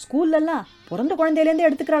 இப்பதான் ஸ்கூல்லெல்லாம் பிறந்த குழந்தையிலேருந்து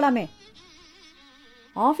எடுத்துக்கிறாளாமே.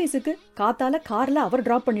 ஆபீஸுக்கு காத்தால கார்ல அவர்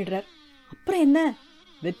டிராப் பண்ணிடுறார். அப்புறம் என்ன?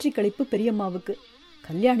 வெற்றி களிப்பு பெரியம்மாவுக்கு.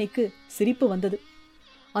 கல்யாணிக்கு சிரிப்பு வந்தது.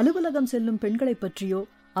 அலுவலகம் செல்லும் பெண்களை பற்றியோ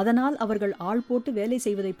அதனால் அவர்கள் ஆள் போட்டு வேலை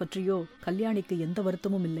செய்வதை பற்றியோ கல்யாணிக்கு எந்த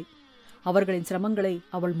வருத்தமும் இல்லை. அவர்களின் சிரமங்களை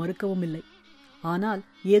அவள் மறுக்கவும் இல்லை. ஆனால்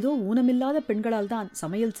ஏதோ ஊனமில்லாத பெண்களால் தான்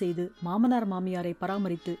சமையல் செய்து மாமனார் மாமியாரை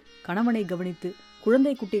பராமரித்து கணவனை கவனித்து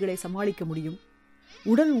குழந்தை குட்டிகளை சமாளிக்க முடியும்.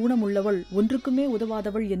 உடல் ஊனமுள்ளவள் ஒன்றுக்குமே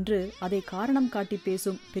உதவாதவள் என்று அதை காரணம் காட்டி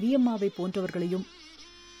பேசும் பெரியம்மாவை போன்றவர்களையும்,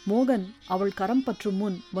 மோகன் அவள் கரம் பற்றும்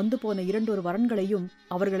முன் வந்து போன 2 வரன்களையும்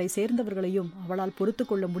அவர்களை சேர்ந்தவர்களையும் அவளால் பொறுத்து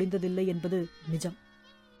கொள்ள முடிந்ததில்லை என்பது நிஜம்.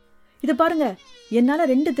 இதை பாருங்க, என்னால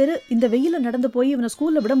 2 தெரு இந்த வெயில நடந்து போய் இவனை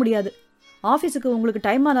ஸ்கூல்ல விட முடியாது. ஆபீஸுக்கு உங்களுக்கு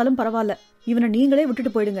டைம் ஆனாலும் பரவாயில்ல, இவனை நீங்களே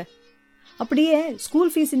விட்டுட்டு போயிடுங்க. அப்படியே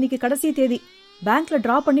ஸ்கூல் ஃபீஸ் இன்னைக்கு கடைசி தேதி, பேங்க்ல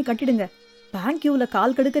டிரா பண்ணி கட்டிடுங்க. பேங்க் கியூல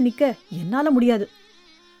கால் கடுக்க நிக்க என்னால முடியாது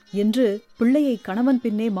என்று பிள்ளையை கணவன்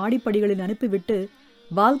பின்னே மாடிப்படிகளில் அனுப்பிவிட்டு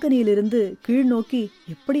பால்கனியிலிருந்து கீழ் நோக்கி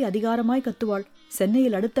எப்படி அதிகாரமாய் கத்துவாள்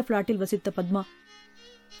சென்னையில் அடுத்த பிளாட்டில் வசித்த பத்மா.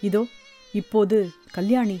 இதோ இப்போது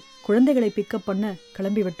கல்யாணி குழந்தைகளை பிக்கப் பண்ண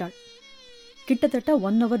கிளம்பிவிட்டாள். கிட்டத்தட்ட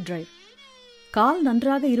 1 hour டிரைவ். கால்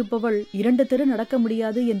நன்றாக இருப்பவள் 2 தெரு நடக்க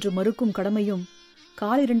முடியாது என்று மறுக்கும் கடமையும்,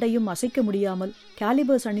 கால் 2ஐயும் அசைக்க முடியாமல்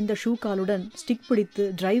கேலிபர்ஸ் அணிந்த ஷூ காலுடன் ஸ்டிக் பிடித்து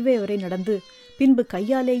டிரைவே வரை நடந்து பின்பு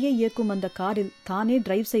கையாலேயே இயக்கும் அந்த காரில் தானே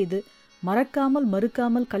டிரைவ் செய்து மறக்காமல்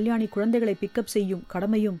மறுக்காமல் கல்யாணி குழந்தைகளை பிக்கப் செய்யும்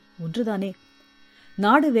கடமையும் ஒன்றுதானே.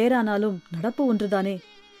 நாடு வேறானாலும் நடப்பு ஒன்றுதானே.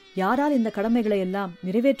 யாரால் இந்த கடமைகளை எல்லாம்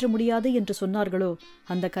நிறைவேற்ற முடியாது என்று சொன்னார்களோ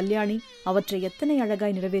அந்த கல்யாணி அவற்றை எத்தனை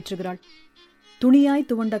அழகாய் நிறைவேற்றுகிறாள். துணியாய்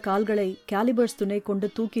துவண்ட கால்களை கேலிபர்ஸ் துணை கொண்டு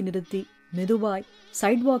தூக்கி நிறுத்தி மெதுவாய்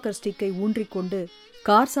சைட்வாக்கர் ஸ்டிக்கை ஊன்றிக்கொண்டு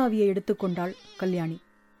கார் சாவியை எடுத்துக்கொண்டாள் கல்யாணி.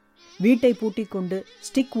 வீட்டை பூட்டிக் கொண்டு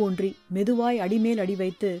ஸ்டிக் ஊன்றி மெதுவாய் அடிமேல் அடி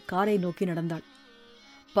வைத்து காரை நோக்கி நடந்தாள்.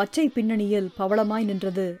 பச்சை பின்னணியில் பவளமாய்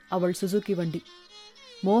நின்றது அவள் சுசுகி வண்டி.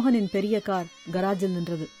 மோகனின் பெரிய கார் கராஜில்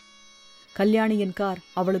நின்றது. கல்யாணியின் கார்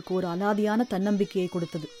அவளுக்கு ஒரு அலாதியான தன்னம்பிக்கையை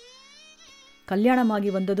கொடுத்தது. கல்யாணமாகி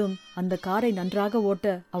வந்ததும் அந்த காரை நன்றாக ஓட்ட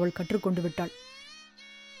அவள் கற்றுக்கொண்டு விட்டாள்.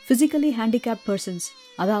 பிசிக்கலி ஹேண்டிகேப் பர்சன்ஸ்,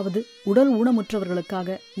 அதாவது உடல்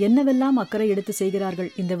ஊனமுற்றவர்களுக்காக என்னவெல்லாம் அக்கறை எடுத்து செய்கிறார்கள்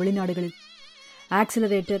இந்த வெளிநாடுகளில்.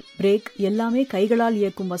 ஆக்சிலரேட்டர், பிரேக் எல்லாமே கைகளால்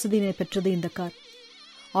இயக்கும் வசதியினை பெற்றது இந்த கார்.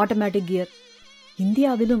 Automatic gear.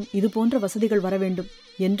 இந்தியாவிலும் இது போன்ற வசதிகள் வர வேண்டும்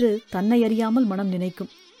என்று தன்னை அறியாமல் மனம்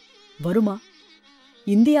நினைக்கும். வருமா?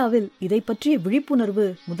 இந்தியாவில் இதை பற்றிய விழிப்புணர்வு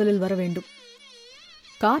முதலில் வர வேண்டும்.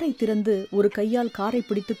 காரை திறந்து ஒரு கையால் காரை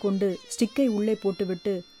பிடித்துக்கொண்டு ஸ்டிக்கை உள்ளே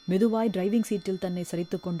போட்டுவிட்டு மெதுவாய் டிரைவிங் சீட்டில் தன்னை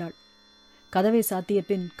சரித்து கொண்டாள். கதவை சாத்திய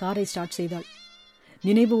பின் காரை ஸ்டார்ட் செய்தாள்.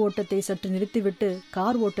 நினைவு ஓட்டத்தை சற்று நிறுத்திவிட்டு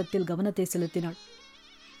கார் ஓட்டத்தில் கவனத்தை செலுத்தினாள்.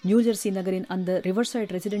 நியூஜெர்சி நகரின் அந்த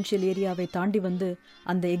ரிவர்சைட் ரெசிடென்ஷியல் ஏரியாவை தாண்டி வந்து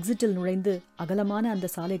அந்த எக்ஸிட்டில் நுழைந்து அகலமான அந்த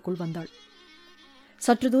சாலைக்குள் வந்தாள்.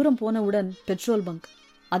 சற்று தூரம் போனவுடன் பெட்ரோல் பங்க்,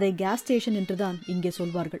 அதை கேஸ் ஸ்டேஷன் என்றுதான் இங்கே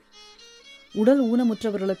சொல்வார்கள். உடல்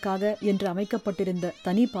ஊனமுற்றவர்களுக்காக என்று அமைக்கப்பட்டிருந்த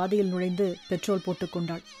தனி பாதையில் நுழைந்து பெட்ரோல்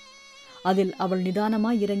போட்டுக்கொண்டாள். அதில் அவள்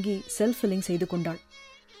நிதானமாய் இறங்கி செல்ஃப் ஃபில்லிங் செய்து கொண்டாள்.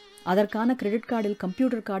 அதற்கான கிரெடிட் கார்டில்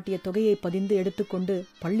கம்ப்யூட்டர் காட்டிய தொகையை பதிந்து எடுத்துக்கொண்டு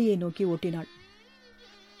பள்ளியை நோக்கி ஓட்டினாள்.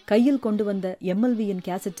 கையில் கொண்டு வந்த எம்எல்வியின்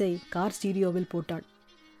கேசட்டை கார் ஸ்டீரியோவில் போட்டாள்.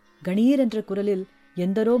 கணீர் என்ற குரலில்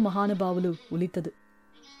எந்தரோ மகானுபாவலு ஒலித்தது.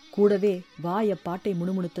 கூடவே வாய் அப்பாட்டை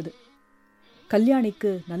முணுமுணுத்தது.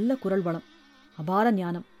 கல்யாணிக்கு நல்ல குரல் வளம், அபார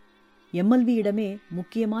ஞானம். எம்எல்வியிடமே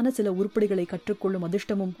முக்கியமான சில உருப்படிகளை கற்றுக்கொள்ளும்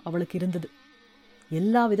அதிர்ஷ்டமும் அவளுக்கு இருந்தது.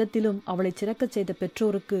 எல்லா விதத்திலும் அவளை சிறக்கச் செய்த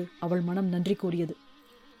பெற்றோருக்கு அவள் மனம் நன்றி கூறியது.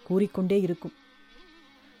 கூறிக்கொண்டே இருக்கும்.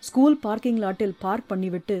 ஸ்கூல் பார்க்கிங் லாட்டில் பார்க்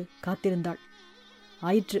பண்ணிவிட்டு காத்திருந்தாள்.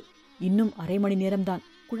 ஆயிற்று, இன்னும் அரை மணி நேரம்தான்,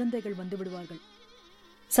 குழந்தைகள் வந்து விடுவார்கள்.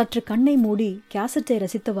 சற்று கண்ணை மூடி கேசட்டை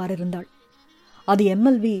ரசித்தவாறு இருந்தாள். அது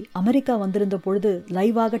எம்எல்வி அமெரிக்கா வந்திருந்த பொழுது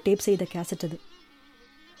லைவாக டேப் செய்த கேசட் அது.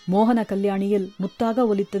 மோகன கல்யாணியில் முத்தாக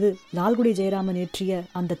ஒலித்தது லால்குடி ஜெயராமன் ஏற்றிய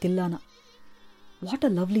அந்த தில்லானா. What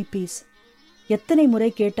a lovely piece! எத்தனை முறை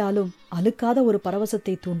கேட்டாலும் அலுக்காத ஒரு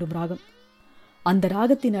பரவசத்தை தூண்டும் ராகம். அந்த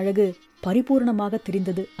ராகத்தின் அழகு பரிபூர்ணமாக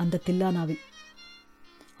தெரிந்தது அந்த தில்லானாவில்.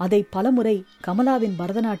 அதை பலமுறை கமலாவின்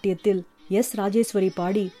பரதநாட்டியத்தில் எஸ் ராஜேஸ்வரி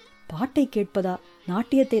பாடி பாட்டை கேட்பதா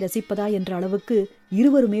நாட்டியத்தை ரசிப்பதா என்ற அளவுக்கு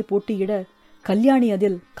இருவருமே போட்டியிட கல்யாணி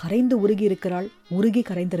அதில் கரைந்து உருகி இருக்கிறாள், உருகி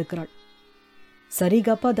கரைந்திருக்கிறாள்.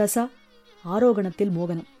 சரிகப்பா தசா ஆரோகணத்தில்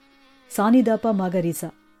மோகனம், சானிதாப்பா மகரிசா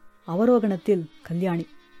அவரோகணத்தில் கல்யாணி.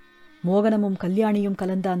 மோகனமும் கல்யாணியும்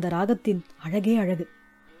கலந்த அந்த ராகத்தின் அழகே அழகு.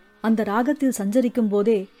 அந்த ராகத்தில் சஞ்சரிக்கும்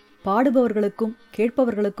போதே பாடுபவர்களுக்கும்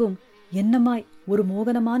கேட்பவர்களுக்கும் என்னமாய் ஒரு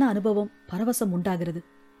மோகனமான அனுபவம், பரவசம் உண்டாகிறது.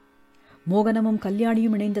 மோகனமும்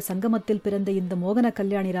கல்யாணியும் இணைந்த சங்கமத்தில் பிறந்த இந்த மோகன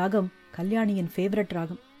கல்யாணி ராகம் கல்யாணியின் ஃபேவரட்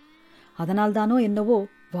ராகம். அதனால்தானோ என்னவோ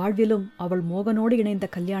வாழ்விலும் அவள் மோகனோடு இணைந்த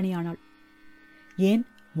கல்யாணியானாள். ஏன்,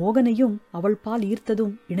 மோகனையும் அவள் பால்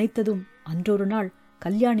ஈர்த்ததும் இணைத்ததும் அன்றொரு நாள்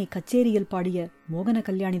கல்யாணி கச்சேரியில் பாடிய மோகன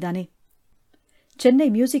கல்யாணிதானே. Chennai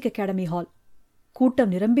music academy hall.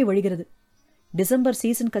 கூட்டம் நிரம்பி வழிகிறது. டிசம்பர்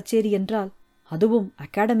சீசன் கச்சேரி என்றால், அதுவும்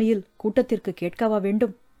அகாடமியில் கூட்டத்திற்கு கேட்கவா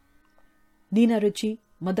வேண்டும்? நீனா ருச்சி,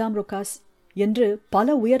 மதாம் ரொகாஸ் என்று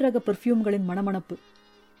பல உயர் ரக பெர்ஃப்யூம்களின் மணமணப்பு,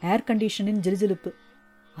 ஏர் கண்டிஷனின் ஜில்ஜிலுப்பு,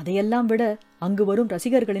 அதையெல்லாம் விட அங்கு வரும்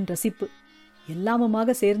ரசிகர்களின் ரசிப்பு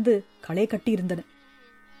எல்லாமுமாக சேர்ந்து களை கட்டியிருந்தன.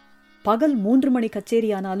 பகல் 3 மணி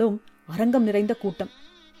கச்சேரியானாலும் அரங்கம் நிறைந்த கூட்டம்.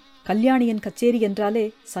 கல்யாணியின் கச்சேரி என்றாலே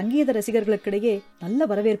சங்கீத ரசிகர்களுக்கிடையே நல்ல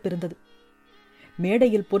வரவேற்பு இருந்தது.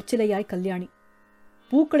 மேடையில் பொற்சிலையாய் கல்யாணி.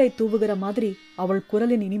 பூக்களை தூவுகிற மாதிரி அவள்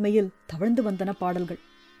குரலின் இனிமையில் தவழ்ந்து வந்தன பாடல்கள்.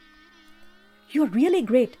 You are really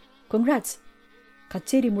great, congrats.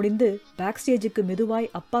 கச்சேரி முடிந்து பேக் ஸ்டேஜுக்கு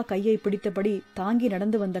மெதுவாய் அப்பா கையை பிடித்தபடி தாங்கி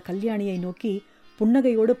நடந்து வந்த கல்யாணியை நோக்கி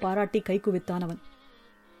புன்னகையோடு பாராட்டி கை குவித்தான் அவன்.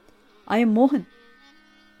 ஐ எம் மோகன்,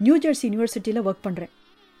 நியூஜெர்சி யூனிவர்சிட்டியில் ஒர்க் பண்ணுறேன்.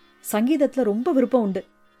 சங்கீதத்தில் ரொம்ப விருப்பம் உண்டு.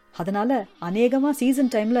 அதனால அநேகமாக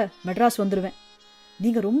சீசன் டைமில் மெட்ராஸ் வந்துடுவேன்.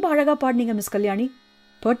 நீங்கள் ரொம்ப அழகாக பாடினீங்க மிஸ் கல்யாணி.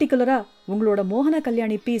 பர்டிகுலராக உங்களோட மோகன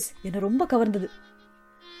கல்யாணி பீஸ் என்னை ரொம்ப கவர்ந்தது.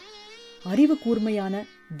 அறிவு கூர்மையான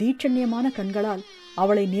தீட்சண்யமான கண்களால்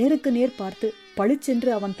அவளை நேருக்கு நேர் பார்த்து பளிச்சென்று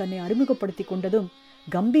அவன் தன்னை அறிமுகப்படுத்தி கொண்டதும்,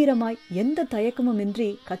 கம்பீரமாய் எந்த தயக்கமுமின்றி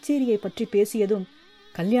கச்சேரியை பற்றி பேசியதும்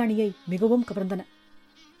கல்யாணியை மிகவும் கவர்ந்தன.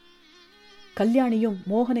 கல்யாணியும்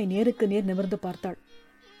மோகனை நேருக்கு நேர் நிமிர்ந்து பார்த்தாள்.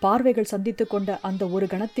 பார்வைகள் சந்தித்துக் கொண்ட அந்த ஒரு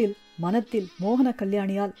கணத்தில் மனத்தில் மோகன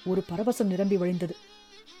கல்யாணியால் ஒரு பரவசம் நிரம்பி வழிந்தது.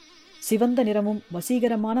 சிவந்த நிறமும்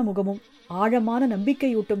வசீகரமான முகமும் ஆழமான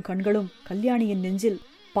நம்பிக்கையூட்டும் கண்களும் கல்யாணியின் நெஞ்சில்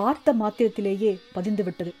பார்த்த மாத்திரத்திலேயே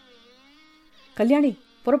பதிந்துவிட்டது. கல்யாணி,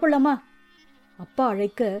 புறப்படலாமா? அப்பா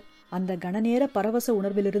அழைக்க அந்த கணநேர பரவச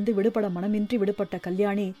உணர்விலிருந்து விடுபட மனமின்றி விடுபட்ட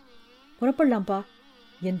கல்யாணி, புறப்படலாம்பா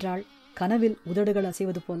என்றாள், கனவில் உதடுகள்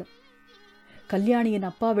அசைவது போல. கல்யாணியின்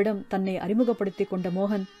அப்பாவிடம் தன்னை அறிமுகப்படுத்திக் கொண்ட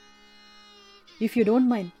மோகன், இஃப் யூ டோன்ட்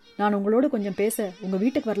மைண்ட், நான் உங்களோடு கொஞ்சம் பேச உங்க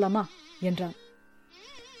வீட்டுக்கு வரலாமா என்றான்.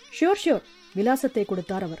 ஷியோர் ஷியோர், விலாசத்தை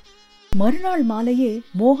கொடுத்தார் அவர். மறுநாள் மாலையே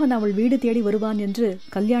மோகன் அவள் வீடு தேடி வருவான் என்று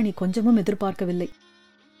கல்யாணி கொஞ்சமும் எதிர்பார்க்கவில்லை.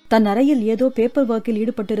 தன் அறையில் ஏதோ பேப்பர் ஒர்க்கில்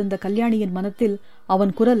ஈடுபட்டிருந்த கல்யாணியின் மனத்தில்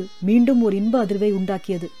அவன் குரல் மீண்டும் ஒரு இன்ப அதிர்வை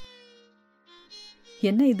உண்டாக்கியது.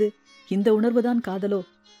 என்ன இது? இந்த உணர்வுதான் காதலோ?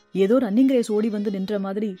 ஏதோ ரன்னிங் ரேஸ் ஓடி வந்து நின்ற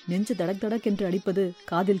மாதிரி நெஞ்சு தடக் தடக் என்று அடிப்பது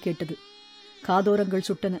காதில் கேட்டது. காதோரங்கள்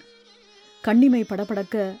சுட்டன. கண்ணிமை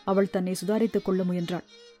படபடக்க அவள் தன்னை சுதாரித்துக் கொள்ள முயன்றாள்.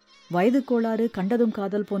 வயது கோளாறு, கண்டதும்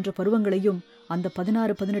காதல் போன்ற பருவங்களையும் அந்த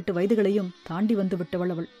 16-18 வயதுகளையும் தாண்டி வந்து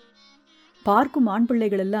விட்டவள் அவள். பார்க்கும் ஆண்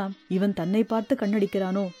பிள்ளைகளெல்லாம் இவன் தன்னை பார்த்து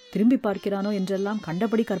கண்ணடிக்கிறானோ திரும்பி பார்க்கிறானோ என்றெல்லாம்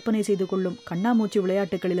கண்டபடி கற்பனை செய்து கொள்ளும் கண்ணாமூச்சி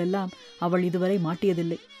விளையாட்டுகளிலெல்லாம் அவள் இதுவரை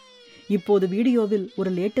மாட்டியதில்லை. இப்போது வீடியோவில்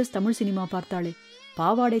ஒரு லேட்டஸ்ட் தமிழ் சினிமா பார்த்தாளே,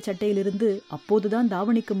 பாவாடை சட்டையிலிருந்து அப்போதுதான்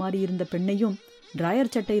தாவணிக்கு மாறியிருந்த பெண்ணையும்,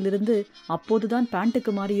 டிராயர் சட்டையிலிருந்து அப்போதுதான்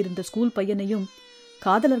பேண்ட்டுக்கு மாறியிருந்த ஸ்கூல் பையனையும்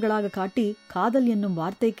காதலர்களாக காட்டி காதல் என்னும்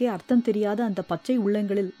வார்த்தைக்கே அர்த்தம் தெரியாத அந்த பச்சை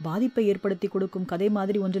உள்ளங்களில் பாதிப்பை ஏற்படுத்தி கொடுக்கும் கதை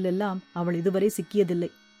மாதிரி ஒன்றிலெல்லாம் அவள் இதுவரை சிக்கியதில்லை.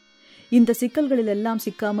 இந்த சிக்கல்களிலெல்லாம்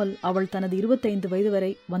சிக்காமல் அவள் தனது 25 வயது வரை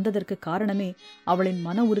வந்ததற்கு காரணமே அவளின்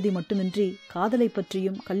மன உறுதி மட்டுமின்றி காதலை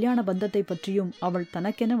பற்றியும் கல்யாண பந்தத்தை பற்றியும் அவள்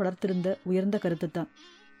தனக்கென வளர்த்திருந்த உயர்ந்த கருத்துத்தான்.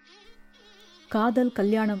 காதல்,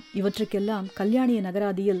 கல்யாணம் இவற்றுக்கெல்லாம் கல்யாணிய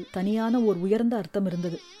நகராதியில் தனியான ஓர் உயர்ந்த அர்த்தம்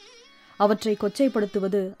இருந்தது. அவற்றை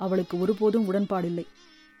கொச்சைப்படுத்துவது அவளுக்கு ஒருபோதும் உடன்பாடில்லை.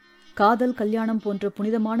 காதல், கல்யாணம் போன்ற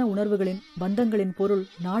புனிதமான உணர்வுகளின் பந்தங்களின் பொருள்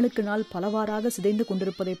நாளுக்கு நாள் பலவாறாக சிதைந்து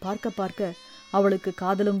கொண்டிருப்பதை பார்க்க பார்க்க அவளுக்கு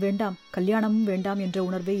காதலும் வேண்டாம் கல்யாணமும் வேண்டாம் என்ற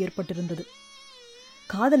உணர்வே ஏற்பட்டிருந்தது.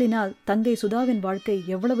 காதலினால் தங்கை சுதாவின் வாழ்க்கை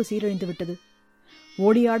எவ்வளவு சீரழிந்து விட்டது.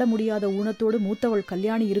 ஓடியாட முடியாத ஊனத்தோடு மூத்தவள்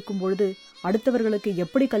கல்யாணி இருக்கும் பொழுது அடுத்தவர்களுக்கு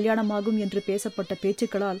எப்படி கல்யாணமாகும் என்று பேசப்பட்ட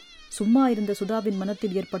பேச்சுக்களால் சும்மா இருந்த சுதாவின்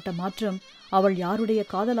மனத்தில் ஏற்பட்ட மாற்றம் அவள் யாருடைய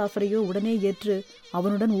காதல் ஆஃபரையோ உடனே ஏற்று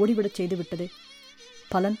அவனுடன் ஓடிவிடச் செய்துவிட்டதே.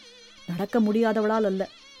 பலன் நடக்க முடியாதவளால் அல்ல,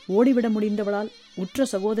 ஓடிவிட முடிந்தவளால் உற்ற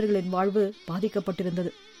சகோதரிகளின் வாழ்வு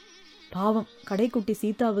பாதிக்கப்பட்டிருந்தது. பாவம், கடைக்குட்டி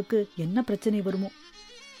சீதாவுக்கு என்ன பிரச்சனை வருமோ?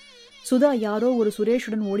 சுதா யாரோ ஒரு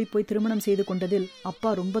சுரேஷுடன் ஓடிப்போய் திருமணம் செய்து கொண்டதில் அப்பா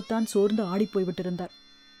ரொம்பத்தான் சோர்ந்து ஆடிப்போய்விட்டிருந்தார்.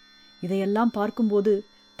 இதையெல்லாம் பார்க்கும்போது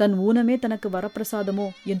தன் ஊனமே தனக்கு வரப்பிரசாதமோ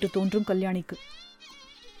என்று தோன்றும் கல்யாணிக்கு.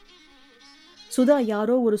 சுதா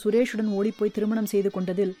யாரோ ஒரு சுரேஷுடன் ஓடிப்போய் திருமணம் செய்து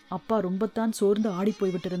கொண்டதில் அப்பா ரொம்பத்தான் சோர்ந்து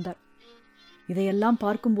ஆடிப்போய்விட்டிருந்தார். இதையெல்லாம்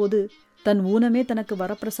பார்க்கும்போது தன் ஊனமே தனக்கு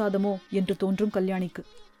வரப்பிரசாதமோ என்று தோன்றும் கல்யாணிக்கு.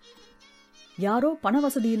 யாரோ பண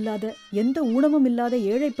வசதி இல்லாத, எந்த ஊனமும் இல்லாத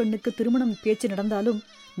ஏழை பெண்ணுக்கு திருமணம் பேச்சு நடந்தாலும்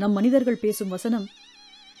நம் மனிதர்கள் பேசும் வசனம்,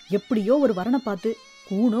 எப்படியோ ஒரு வரனை பார்த்து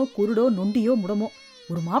கூனோ குருடோ நொண்டியோ முடமோ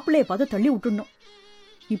ஒரு மாப்பிள்ளையை பார்த்து தள்ளி விட்டுடணும்,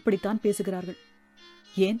 இப்படித்தான் பேசுகிறார்கள்.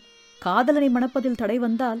 ஏன், காதலனை மணப்பதில் தடை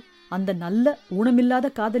வந்தால் அந்த நல்ல ஊனமில்லாத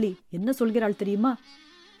காதலி என்ன சொல்கிறாள் தெரியுமா?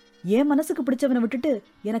 என் மனசுக்கு பிடிச்சவனை விட்டுட்டு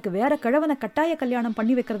எனக்கு வேற கிழவனை கட்டாய கல்யாணம்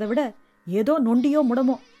பண்ணி வைக்கிறத விட ஏதோ நொண்டியோ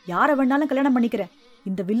முடமோ யாரை வேணாலும் கல்யாணம் பண்ணிக்கிறேன்,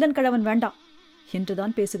 இந்த வில்லன் கிழவன் வேண்டாம்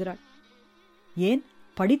என்றுதான் பேசுகிறாள். ஏன்,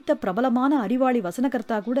 படித்த பிரபலமான அறிவாளி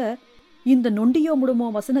வசனகர்த்தா கூட இந்த நொண்டியோ முடமோ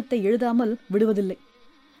வசனத்தை எழுதாமல் விடுவதில்லை.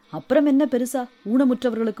 அப்புறம் என்ன பெருசா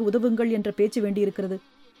ஊனமுற்றவர்களுக்கு உதவுங்கள் என்ற பேச்சு வேண்டியிருக்கிறது?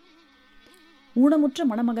 ஊனமுற்ற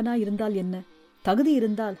மணமகனா இருந்தால் என்ன, தகுதி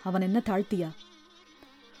இருந்தால் அவன் என்ன தாழ்த்தியா?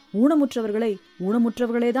 ஊனமுற்றவர்களை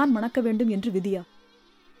ஊனமுற்றவர்களேதான் மணக்க வேண்டும் என்று விதியா?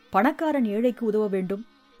 பணக்காரன் ஏழைக்கு உதவ வேண்டும்,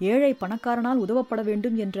 ஏழை பணக்காரனால் உதவப்பட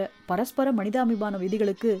வேண்டும் என்ற பரஸ்பர மனிதாபிமான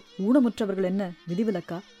விதிகளுக்கு ஊனமுற்றவர்கள் என்ன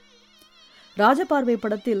விதிவிலக்கா? ராஜபார்வை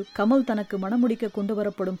படத்தில் கமல் தனக்கு மணமுடிக்க கொண்டு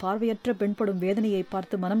வரப்படும் பார்வையற்ற பெண்படும் வேதனையை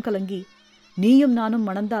பார்த்து மனம் கலங்கி, நீயும் நானும்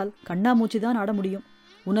மணந்தால் கண்ணாமூச்சிதான் ஆட முடியும்,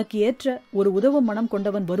 உனக்கு ஏற்ற ஒரு உதவும் மனம்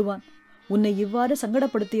கொண்டவன் வருவான், உன்னை இவ்வாறு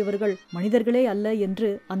சங்கடப்படுத்தியவர்கள் மனிதர்களே அல்ல என்று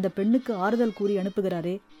அந்த பெண்ணுக்கு ஆறுதல் கூறி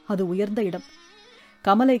அனுப்புகிறாரே, அது உயர்ந்த இடம்.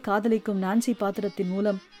 கமலை காதலிக்கும் நான்சி பாத்திரத்தின்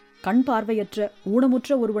மூலம் கண் பார்வையற்ற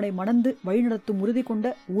ஊனமுற்ற ஒருவனை மணந்து வழிநடத்தும் உறுதி கொண்ட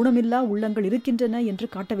ஊனமில்லா உள்ளங்கள் இருக்கின்றன என்று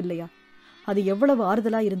காட்டவில்லையா? அது எவ்வளவு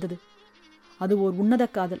ஆறுதலா இருந்தது! அது ஓர் உன்னத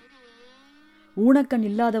காதல். ஊனக்கண்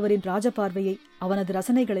இல்லாதவரின் ராஜபார்வையை, அவனது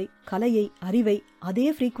ரசனைகளை, கலையை, அறிவை அதே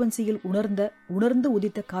ஃப்ரீக்வன்சியில் உணர்ந்து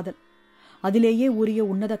உதித்த காதல். அதிலேயே ஊறிய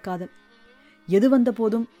உன்னத காதல். எது வந்த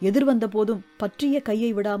போதும் எதிர் வந்த போதும் பற்றிய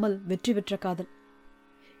கையை விடாமல் வெற்றி பெற்ற காதல்.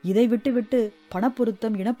 இதை விட்டுவிட்டு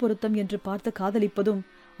பணப்பொருத்தம் இனப்பொருத்தம் என்று பார்த்து காதலிப்பதும்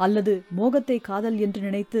அல்லது மோகத்தை காதல் என்று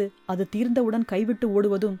நினைத்து அது தீர்ந்தவுடன் கைவிட்டு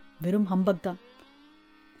ஓடுவதும் வெறும் ஹம்பக்தான்.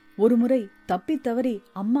 ஒருமுறை தப்பி தவறி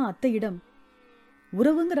அம்மா அத்தையிடம்,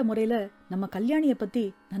 உறவுங்கிற முறையில நம்ம கல்யாணிய பத்தி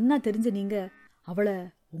நன்னா தெரிஞ்ச நீங்க அவளை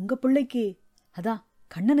உங்க பிள்ளைக்கு, அதான்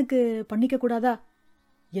கண்ணனுக்கு பண்ணிக்க கூடாதா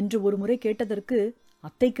என்று ஒரு முறை கேட்டதற்கு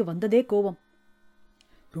அத்தைக்கு வந்ததே கோபம்.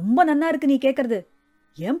 ரொம்ப நன்னா இருக்கு நீ கேட்கறது.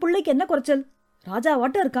 என் பிள்ளைக்கு என்ன குறைச்சல்?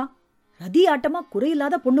 ராஜாவாட்டம் இருக்கான். ரதி ஆட்டமா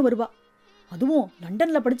குறையில்லாத பொண்ணு வருவா. அதுவும்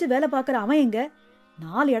லண்டன்ல படிச்சு வேலை பார்க்கற அவன் எங்க?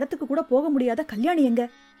 4 இடத்துக்கு கூட போக முடியாத கல்யாணி எங்க?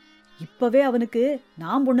 இப்பவே அவனுக்கு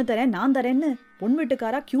நான் பொண்ணு தரேன் நான் தரேன்னு பொன்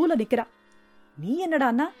வீட்டுக்காரா கியூல நிக்கிறா. நீ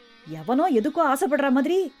என்னடான்னா எவனோ எதுக்கோ ஆசைப்படுற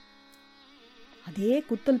மாதிரி. அதே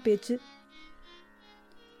குத்தல் பேச்சு.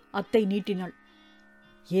 அத்தை நீட்டினாள்.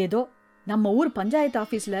 ஏதோ நம்ம ஊர் பஞ்சாயத்து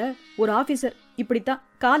ஆபீஸ்ல ஒரு ஆபீசர் இப்படித்தான்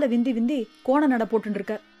காலை விந்தி விந்தி கோண நட போட்டு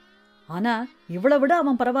இருக்க. ஆனா இவ்வளவு விட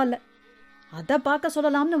அவன் பரவாயில்ல. அத பார்க்க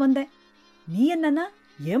சொல்லலாம்னு வந்தேன். நீ என்னன்னா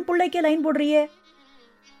என் பிள்ளைக்கே லைன் போடுறியே.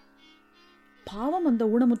 பாவம் அந்த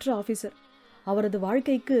ஊனமுற்ற ஆபீசர். அவரது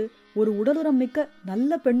வாழ்க்கைக்கு ஒரு உடலுறம் மிக்க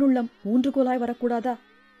நல்ல பெண்ணுள்ளம் ஊன்றுகோலாய் வரக்கூடாதா?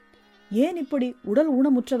 ஏன் இப்படி உடல்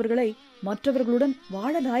ஊனமுற்றவர்களை மற்றவர்களுடன்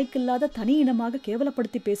வாழ லாய்க்கில்லாத தனி இனமாக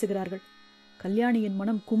கேவலப்படுத்தி பேசுகிறார்கள்? கல்யாணியின்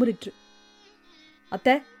மனம் குமுறிற்று.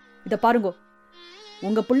 அத்தை, இத பாருங்கோ.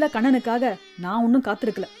 உங்க புள்ள கண்ணனுக்காக நான் ஒன்னும்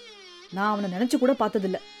காத்திருக்கல. நான் அவனை நினைச்சு கூட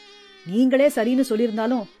பார்த்ததில்ல. நீங்களே சரின்னு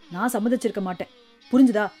சொல்லியிருந்தாலும் நான் சம்மதிச்சிருக்க மாட்டேன்.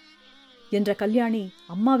 புரிஞ்சுதா என்ற கல்யாணி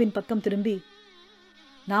அம்மாவின் பக்கம் திரும்பி,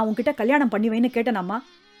 நான் உன்கிட்ட கல்யாணம் பண்ணி வைன்னு கேட்டனாம்மா.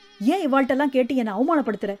 ஏன் இவாள்கிட்டெல்லாம் கேட்டு என்னை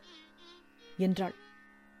அவமானப்படுத்துற என்றாள்.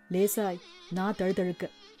 லேசாய் நான் தழுதழுக்க.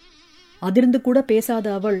 அதிர்ந்து கூட பேசாத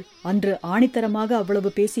அவள் அன்று ஆணித்தரமாக அவ்வளவு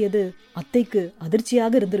பேசியது அத்தைக்கு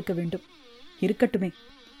அதிர்ச்சியாக இருந்திருக்க வேண்டும். இருக்கட்டுமே,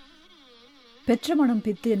 பெற்ற மனம்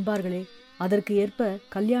பித்து என்பார்களே, அதற்கு ஏற்ப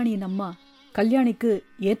கல்யாணியின் அம்மா கல்யாணிக்கு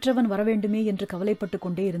ஏற்றவன் வரவேண்டுமே என்று கவலைப்பட்டு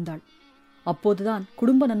கொண்டே இருந்தாள். அப்போதுதான்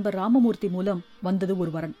குடும்ப நண்பர் ராமமூர்த்தி மூலம் வந்தது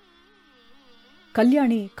ஒரு வரன்.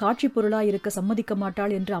 கல்யாணி காட்சி பொருளாயிருக்க சம்மதிக்க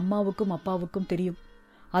மாட்டாள் என்று அம்மாவுக்கும் அப்பாவுக்கும் தெரியும்.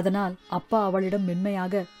 அதனால் அப்பா அவளிடம்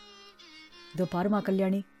மென்மையாக, இதோ பாருமா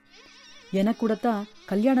கல்யாணி, எனக்கூடத்தான்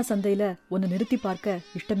கல்யாண சந்தையில ஒன்னு நிறுத்தி பார்க்க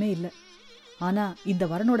இஷ்டமே இல்லை. ஆனா இந்த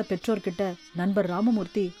வரனோட பெற்றோர்கிட்ட நண்பர்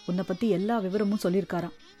ராமமூர்த்தி உன்னை பத்தி எல்லா விவரமும்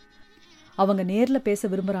சொல்லியிருக்காராம். அவங்க நேர்ல பேச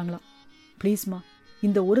விரும்புறாங்களாம். ப்ளீஸ்மா,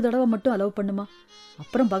 இந்த ஒரு தடவை மட்டும் அலோவ் பண்ணுமா,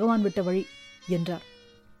 அப்புறம் பகவான் விட்ட வழி என்றார்.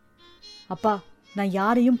 அப்பா, நான்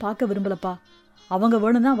யாரையும் பார்க்க விரும்பலப்பா. அவங்க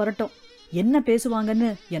வேணும்னா வரட்டும், என்ன பேசுவாங்கன்னு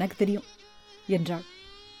எனக்கு தெரியும் என்றாள்.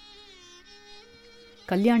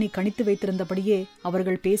 கல்யாணி கணித்து வைத்திருந்தபடியே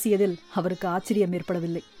அவர்கள் பேசியதில் அவருக்கு ஆச்சரியம்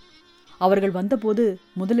ஏற்படவில்லை. அவர்கள் வந்தபோது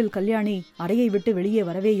முதலில் கல்யாணி அறையை விட்டு வெளியே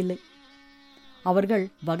வரவே இல்லை. அவர்கள்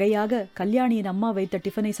வகையாக கல்யாணியின் அம்மா வைத்த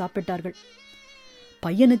டிஃபனை சாப்பிட்டார்கள்.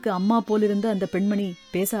 பையனுக்கு அம்மா போலிருந்த அந்த பெண்மணி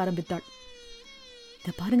பேச ஆரம்பித்தாள்.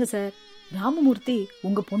 இத பாருங்க சார், ராமமூர்த்தி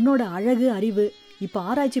உங்க பொண்ணோட அழகு அறிவு இப்ப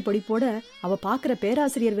ஆராய்ச்சி படிப்போட அவ பாக்குற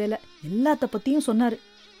பேராசிரியர் வேலை எல்லாத்த பத்தியும் சொன்னாரு.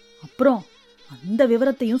 அப்புறம் அந்த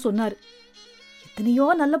விவரத்தையும் சொன்னாரு. எத்தனையோ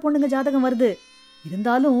நல்ல பொண்ணுங்க ஜாதகம் வருது,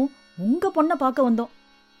 இருந்தாலும் உங்க பொண்ணை பார்க்க வந்தோம்.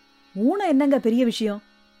 ஊன என்னங்க பெரிய விஷயம்?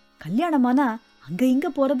 கல்யாணமானா அங்க இங்க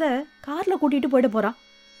போறத கார்ல கூட்டிட்டு போயிட போறான்.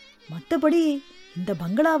 மற்றபடி இந்த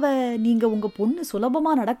பங்களாவை நீங்க உங்க பொண்ணு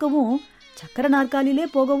சுலபமா நடக்கவும் சக்கர நாற்காலிலே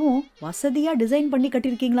போகவும் வசதியா டிசைன் பண்ணி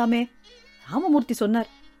கட்டிருக்கீங்களாமே ராமமூர்த்தி சொன்னார்.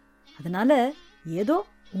 அதனால ஏதோ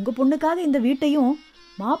உங்க பொண்ணுக்காக இந்த வீட்டையும்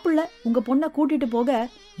மாப்பிள்ளை உங்க பொண்ணை கூட்டிட்டு போக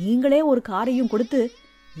நீங்களே ஒரு காரையும் கொடுத்து,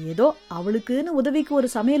 ஏதோ அவளுக்குன்னு உதவிக்கு ஒரு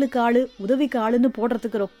சமையலுக்கு ஆளு உதவிக்கு ஆளுன்னு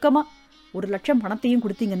போடுறதுக்கு ரொக்கமா 1,00,000 பணத்தையும்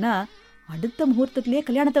கொடுத்தீங்கன்னா அடுத்த முகூர்த்தத்திலேயே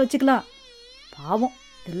கல்யாணத்தை வச்சுக்கலாம். பாவம்,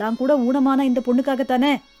 இதெல்லாம் கூட ஊனமான இந்த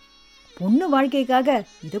பொண்ணுக்காகத்தானே. பொண்ணு வாழ்க்கைக்காக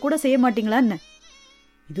இதை கூட செய்ய மாட்டீங்களா என்ன?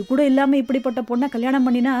 இது கூட இல்லாம இப்படிப்பட்ட பொண்ணை கல்யாணம்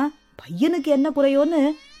பண்ணினா பையனுக்கு என்ன குறையோன்னு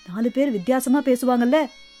 4 பேர் வித்தியாசமா பேசுவாங்கல்ல.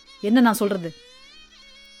 என்ன நான் சொல்றது?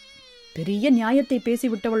 பெரிய நியாயத்தை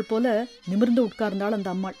பேசிவிட்டவள் போல நிமிர்ந்து உட்கார்ந்தாள் அந்த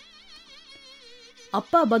அம்மாள்.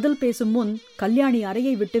 அப்பா பதில் பேசும் முன் கல்யாணி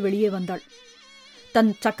அறையை விட்டு வெளியே வந்தாள்.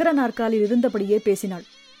 தன் சக்கர நாற்காலில் இருந்தபடியே பேசினாள்.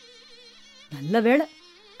 நல்ல வேளை,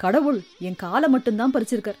 கடவுள் என் காலை மட்டும்தான்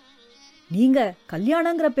பறிச்சிருக்கார். நீங்க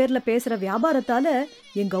கல்யாணங்கிற பேர்ல பேசுற வியாபாரத்தால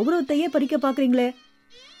என் கௌரவத்தையே பறிக்க பாக்குறீங்களே.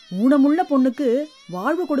 ஊனமுள்ள பொண்ணுக்கு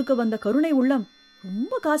வாழ்வு கொடுக்க வந்த கருணை உள்ளம்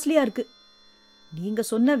ரொம்ப காஸ்ட்லியா இருக்கு. நீங்க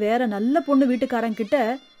சொன்ன வேற நல்ல பொண்ணு வீட்டுக்காரங்கிட்ட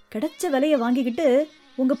கிடைச்ச விலைய வாங்கிக்கிட்டு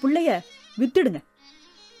உங்க பிள்ளைய வித்துடுங்க.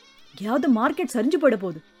 எங்கேயாவது மார்க்கெட் சரிஞ்சு போயிட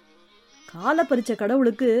போகுது. காலை பறிச்ச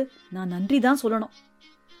கடவுளுக்கு நான் நன்றி தான் சொல்லணும்.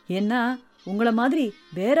 ஏன்னா உங்களை மாதிரி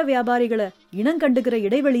வேற வியாபாரிகளை இனம் கண்டுக்கிற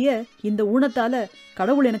இடைவெளிய இந்த ஊனத்தால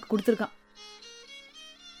கடவுள் எனக்கு கொடுத்துருக்கான்.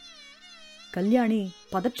 கல்யாணி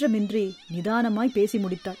பதற்றமின்றி நிதானமாய் பேசி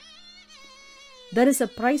முடித்தாள். there is a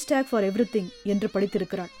price tag for everything என்று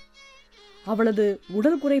படித்திருக்கிறாள். அவளது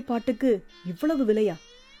உடல் குறைபாட்டுக்கு இவ்வளவு விலையா?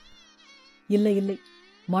 இல்லை இல்லை,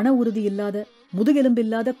 மன உறுதி இல்லாத,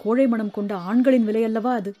 முதுகெலும்பில்லாத கோழை மனம் கொண்ட ஆண்களின்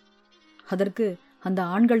விலையல்லவா அது. அதற்கு அந்த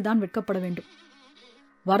ஆண்கள் தான் வெட்கப்பட வேண்டும்.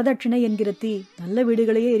 வரதட்சணை என்கிற தீ நல்ல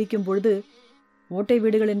வீடுகளையே எரிக்கும் பொழுது ஓட்டை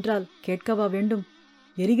வீடுகள் என்றால் கேட்கவா வேண்டும்?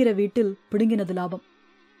 எரிகிற வீட்டில் பிடுங்கினது லாபம்.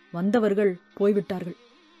 வந்தவர்கள் போய்விட்டார்கள்.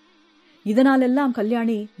 இதனாலெல்லாம்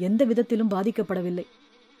கல்யாணி எந்த விதத்திலும் பாதிக்கப்படவில்லை.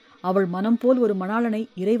 அவள் மனம் போல் ஒரு மணாளனை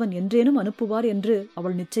இறைவன் என்றேனும் அனுப்புவார் என்று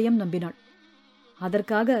அவள் நிச்சயம் நம்பினாள்.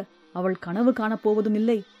 அதற்காக அவள் கனவு காணப்போவதும்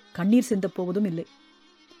இல்லை, கண்ணீர் சிந்தப் போவதும் இல்லை.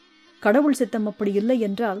 கடவுள் சித்தம் அப்படி இல்லை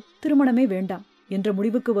என்றால் திருமணமே வேண்டாம் என்ற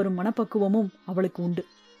முடிவுக்கு வரும் மனப்பக்குவமும் அவளுக்கு உண்டு.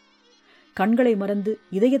 கண்களை மறந்து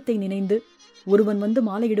இதயத்தை நினைந்து ஒருவன் வந்து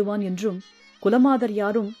மாலையிடுவான் என்றும், குலமாதர்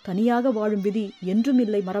யாரும் தனியாக வாழும் விதி என்றும்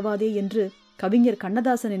இல்லை மறவாதே என்று கவிஞர்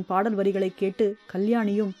கண்ணதாசனின் பாடல் வரிகளை கேட்டு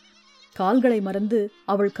கல்யாணியும் கால்களை மறந்து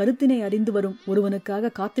அவள் கருத்தினை அறிந்து வரும்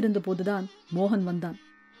ஒருவனுக்காக காத்திருந்த போதுதான் மோகன் வந்தான்.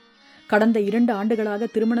 கடந்த 2 ஆண்டுகளாக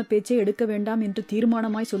திருமண பேச்சே எடுக்க வேண்டாம் என்று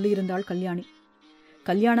தீர்மானமாய் சொல்லியிருந்தாள் கல்யாணி.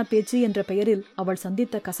 கல்யாண பேச்சு என்ற பெயரில் அவள்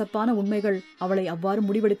சந்தித்த கசப்பான உண்மைகள் அவளை அவ்வாறு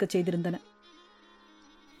முடிவெடுக்கச் செய்திருந்தன.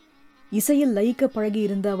 இசையில் லயிக்க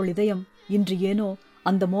பழகியிருந்த அவள் இதயம் இன்று ஏனோ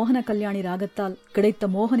அந்த மோகன கல்யாணி ராகத்தால் கிடைத்த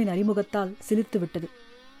மோகனின் அறிமுகத்தால் சிலிர்த்து விட்டது.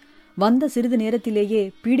 வந்த சிறிது நேரத்திலேயே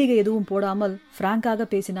பீடிகை எதுவும் போடாமல் பிராங்காக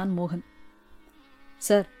பேசினான் மோகன்.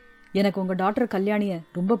 சார், எனக்கு உங்க டாக்டர் கல்யாணிய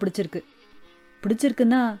ரொம்ப பிடிச்சிருக்கு.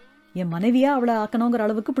 பிடிச்சிருக்குன்னா என் மனைவியா அவளை ஆக்கணுங்கிற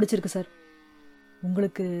அளவுக்கு பிடிச்சிருக்கு சார்.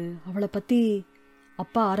 உங்களுக்கு அவளை பத்தி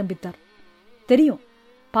அப்பா ஆரம்பித்தார். தெரியும்,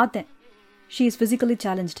 பார்த்தேன். She is physically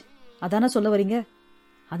challenged. அதானே சொல்ல வரீங்க?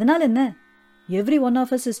 அதனால் என்ன? Every one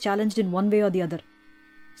of us is challenged in one way or the other.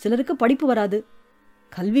 சிலருக்கு படிப்பு வராது.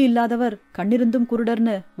 கல்வி இல்லாதவர் கண்ணிருந்தும்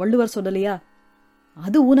குருடர்னு வள்ளுவர் சொல்லலையா?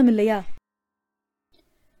 அது ஊனம் இல்லையா?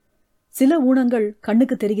 சில ஊனங்கள்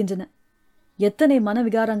கண்ணுக்கு தெரிகின்றன. எத்தனை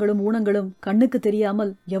மனவிகாரங்களும் ஊனங்களும் கண்ணுக்கு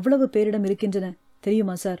தெரியாமல் எவ்வளவு பேரிடம் இருக்கின்றன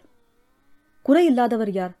தெரியுமா சார்? குறை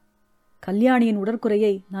இல்லாதவர் யார்? கல்யாணியின்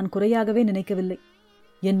உடற்குறையை நான் குறையாகவே நினைக்கவில்லை.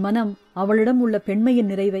 என் மனம் அவளிடம் உள்ள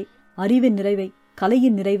பெண்மையின் நிறைவை, அறிவின் நிறைவை,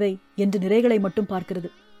 கலையின் நிறைவை என்று நிறைகளை மட்டும்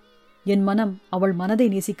பார்க்கிறது. என் மனம் அவள் மனதை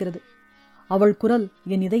நேசிக்கிறது. அவள் குரல்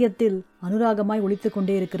என் இதயத்தில் அனுராகமாய் ஒலித்துக்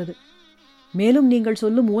கொண்டே இருக்கிறது. மேலும் நீங்கள்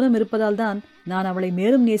சொல்லும் ஊனம் இருப்பதால் தான் நான் அவளை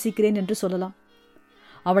மேலும் நேசிக்கிறேன் என்று சொல்லலாம்.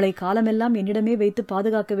 அவளை காலமெல்லாம் என்னிடமே வைத்து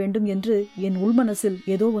பாதுகாக்க வேண்டும் என்று என் உள்மனசில்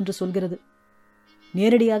ஏதோ ஒன்று சொல்கிறது.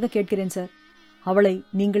 நேரடியாக கேட்கிறேன் சார், அவளை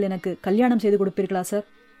நீங்கள் எனக்கு கல்யாணம் செய்து கொடுப்பீர்களா சார்?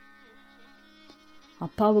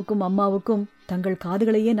 அப்பாவுக்கும் அம்மாவுக்கும் தங்கள்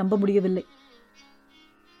காதுகளையே நம்ப முடியவில்லை.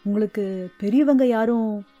 உங்களுக்கு பெரியவங்க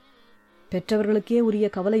யாரும்? பெற்றவர்களுக்கே உரிய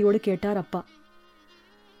கவலையோடு கேட்டார் அப்பா.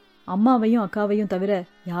 அம்மாவையும் அக்காவையும் தவிர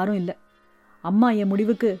யாரும் இல்லை. அம்மா என்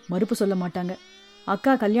முடிவுக்கு மறுப்பு சொல்ல மாட்டாங்க.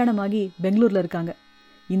 அக்கா கல்யாணமாகி பெங்களூர்ல இருக்காங்க.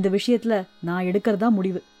 இந்த விஷயத்துல நான் எடுக்கிறதா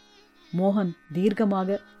முடிவு. மோகன்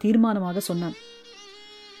தீர்க்கமாக தீர்மானமாக சொன்னான்.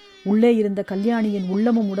 உள்ளே இருந்த கல்யாணியின்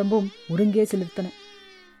உள்ளமும் உடம்பும் ஒருங்கே சிலிர்த்தன.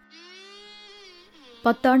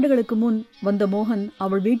 10 ஆண்டுகளுக்கு முன் வந்த மோகன்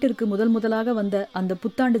அவள் வீட்டிற்கு முதலாக வந்த அந்த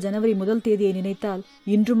புத்தாண்டு ஜனவரி 1 தேதியை நினைத்தால்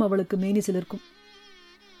இன்றும் அவளுக்கு மேனி சிலிர்க்கும்.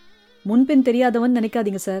 முன்பின் தெரியாதவன்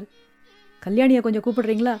நினைக்காதீங்க சார். கல்யாணியை கொஞ்சம்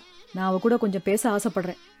கூப்பிடுறீங்களா? நான் அவ கூட கொஞ்சம் பேச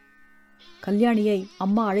ஆசைப்படுறேன். கல்யாணியை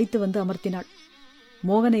அம்மா அழைத்து வந்து அமர்த்தினாள்.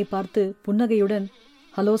 மோகனை பார்த்து புன்னகையுடன்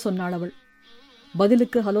ஹலோ சொன்னாள் அவள்.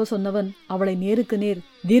 பதிலுக்கு ஹலோ சொன்னவன் அவளை நேருக்கு நேர்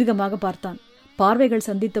தீர்க்கமாக பார்த்தான். பார்வைகள்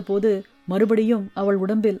சந்தித்த போது மறுபடியும் அவள்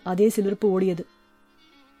உடம்பில் அதே சிலிர்ப்பு ஓடியது.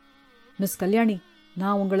 மிஸ் கல்யாணி,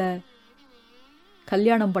 நான் உங்களை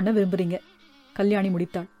கல்யாணம் பண்ண விரும்புறீங்க. கல்யாணி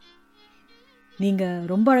முடித்தாள். நீங்க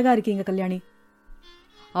ரொம்ப அழகா இருக்கீங்க கல்யாணி.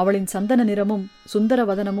 அவளின் சந்தன நிறமும் சுந்தர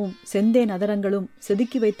வதனமும் செந்தேன் அதரங்களும்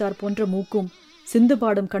செதுக்கி வைத்தார் போன்ற மூக்கும் சிந்து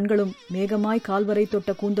பாடும் கண்களும் மேகமாய் கால்வரை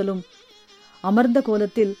தொட்ட கூந்தலும் அமர்ந்த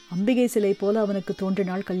கோலத்தில் அம்பிகை சிலை போல அவனுக்கு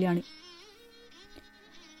தோன்றினாள் கல்யாணி.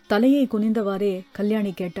 தலையை குனிந்தவாறே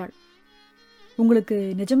கல்யாணி கேட்டாள், உங்களுக்கு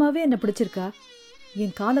நிஜமாவே என்ன பிடிச்சிருக்கா?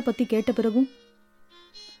 என் காலை பத்தி கேட்ட பிறகும்?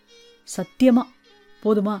 சத்தியமா.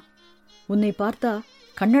 போதுமா? உன்னை பார்த்தா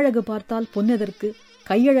கண்ணழகு பார்த்தால் பொன்னெதற்கு,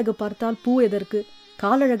 கையழகு பார்த்தால் பூ எதற்கு,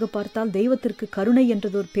 காலழகு பார்த்தால் தெய்வத்திற்கு கருணை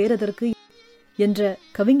என்றதொரு பேரெதற்கு என்ற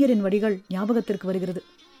கவிஞரின் வரிகள் ஞாபகத்திற்கு வருகிறது.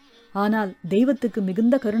 ஆனால் தெய்வத்துக்கு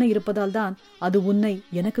மிகுந்த கருணை இருப்பதால் தான் அது உன்னை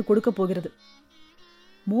எனக்கு கொடுக்க போகிறது.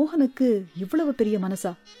 மோகனுக்கு இவ்வளவு பெரிய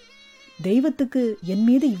மனசா? தெய்வத்துக்கு என்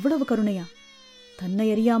மீது இவ்வளவு கருணையா? தன்னை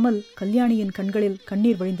அறியாமல் கல்யாணியின் கண்களில்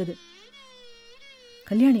கண்ணீர் வழிந்தது.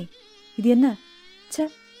 கல்யாணி, இது என்ன? சே,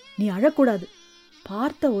 நீ அழக்கூடாது.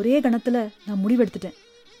 பார்த்த ஒரே கணத்துல நான் முடிவெடுத்துட்டேன்.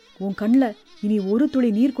 உன் கண்ணில் இனி ஒரு துளி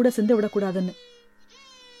நீர் கூட சிந்த விடக்கூடாதுன்னு.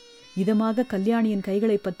 இதமாக கல்யாணியின்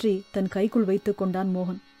கைகளை பற்றி தன் கைக்குள் வைத்து கொண்டான்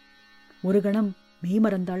மோகன். ஒரு கணம்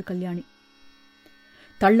மெய்மறந்தாள் கல்யாணி.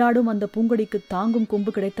 தள்ளாடும் அந்த பூங்கொடிக்கு தாங்கும்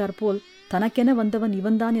கொம்பு கிடைத்தாற்போல் தனக்கென வந்தவன்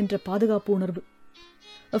இவன்தான் என்ற பாதுகாப்பு உணர்வு,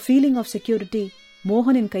 a feeling of security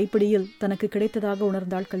மோகனின் கைப்பிடியில் தனக்கு கிடைத்ததாக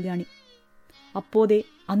உணர்ந்தாள் கல்யாணி. அப்போதே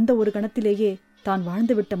அந்த ஒரு கணத்திலேயே தான்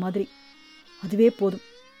வாழ்ந்துவிட்ட மாதிரி, அதுவே போதும்,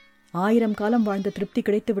 1000 காலம் வாழ்ந்த திருப்தி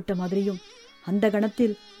கிடைத்து விட்ட மாதிரியும், அந்த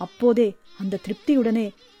கணத்தில் அப்போதே அந்த திருப்தியுடனே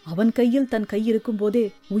அவன் கையில் தன் கை இருக்கும் போதே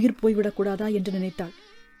உயிர் போய்விடக்கூடாதா என்று நினைத்தாள்.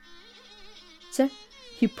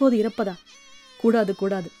 இப்போது இறப்பதா? கூடாது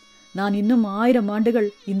கூடாது, நான் இன்னும் 1000 ஆண்டுகள்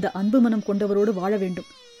இந்த அன்பு மனம் கொண்டவரோடு வாழ வேண்டும்.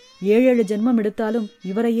 7 ஜென்மம் எடுத்தாலும்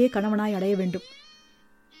இவரையே கணவனாய் அடைய வேண்டும்.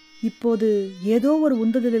 இப்போது ஏதோ ஒரு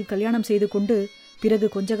உந்துதலில் கல்யாணம் செய்து கொண்டு பிறகு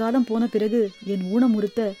கொஞ்ச காலம் போன பிறகு என் ஊனம்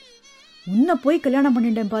உறுத்த, உன்னை போய் கல்யாணம்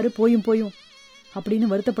பண்ணிட்டேன் பாரு போயும்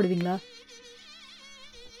அப்படின்னு வருத்தப்படுவீங்களா?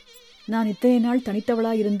 நான் இத்தனை நாள்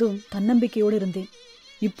தனித்தவளாயிருந்தும் தன்னம்பிக்கையோடு இருந்தேன்.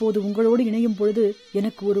 இப்போது உங்களோடு இணையும் பொழுது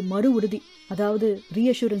எனக்கு ஒரு மறு உறுதி, அதாவது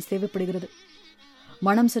ரீஅஷூரன்ஸ் தேவைப்படுகிறது.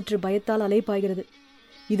 மனம் சற்று பயத்தால் அலைப்பாய்கிறது.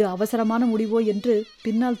 இது அவசரமான முடிவோ என்று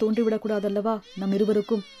பின்னால் தோன்றிவிடக்கூடாதல்லவா நம்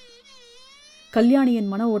இருவருக்கும். கல்யாணியின்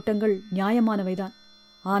மன ஓட்டங்கள் நியாயமானவைதான்.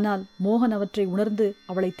 ஆனால் மோகன் அவற்றை உணர்ந்து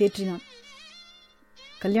அவளை தேற்றினான்.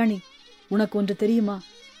 கல்யாணி, உனக்கு ஒன்று தெரியுமா?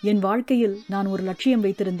 என் வாழ்க்கையில் நான் ஒரு லட்சியம்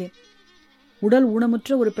வைத்திருந்தேன். உடல்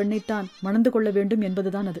ஊனமுற்ற ஒரு பெண்ணைத்தான் மணந்து கொள்ள வேண்டும்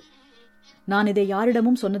என்பதுதான் அது. நான் இதை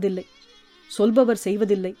யாரிடமும் சொன்னதில்லை. சொல்பவர்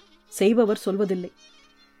செய்வதில்லை, செய்பவர் சொல்வதில்லை.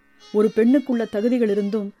 ஒரு பெண்ணுக்குள்ள தகுதிகள்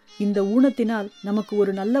இருந்தும் இந்த ஊனத்தினால் நமக்கு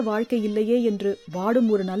ஒரு நல்ல வாழ்க்கை இல்லையே என்று வாடும்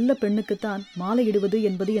ஒரு நல்ல பெண்ணுக்குத்தான் மாலையிடுவது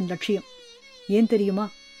என்பது என் லட்சியம். ஏன் தெரியுமா?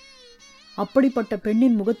 அப்படிப்பட்ட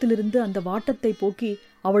பெண்ணின் முகத்திலிருந்து அந்த வாட்டத்தை போக்கி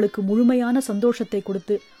அவளுக்கு முழுமையான சந்தோஷத்தை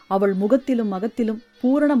கொடுத்து அவள் முகத்திலும் அகத்திலும்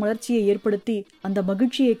பூரண மலர்ச்சியை ஏற்படுத்தி அந்த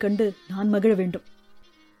மகிழ்ச்சியைக் கண்டு நான் மகிழ வேண்டும்.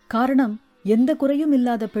 காரணம், எந்த குறையும்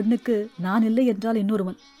இல்லாத பெண்ணுக்கு நான் இல்லை என்றால்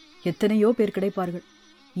இன்னொருவன் எத்தனையோ பேர் கிடைப்பார்கள்.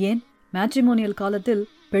 ஏன், மேட்ரிமோனியல் காலத்தில்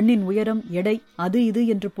பெண்ணின் உயரம், எடை, அது இது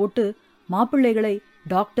என்று போட்டு மாப்பிள்ளைகளை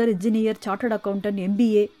doctor, engineer, chartered accountant,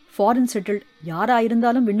 MBA, foreign settled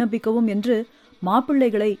யாராயிருந்தாலும் விண்ணப்பிக்கவும் என்று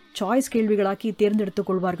மாப்பிள்ளைகளை சாய்ஸ் கேள்விகளாக்கி தேர்ந்தெடுத்துக்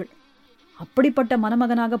கொள்வார்கள். அப்படிப்பட்ட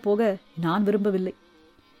மணமகனாக போக நான் விரும்பவில்லை.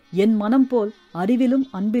 என் மனம் போல் அறிவிலும்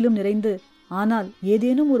அன்பிலும் நிறைந்து ஆனால்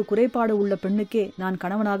ஏதேனும் ஒரு குறைபாடு உள்ள பெண்ணுக்கே நான்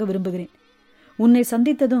கணவனாக விரும்புகிறேன். உன்னை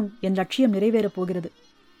சந்தித்ததும் என் லட்சியம் நிறைவேறப் போகிறது.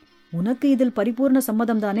 உனக்கு இதில் பரிபூர்ண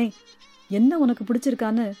சம்மதம்தானே? என்ன உனக்கு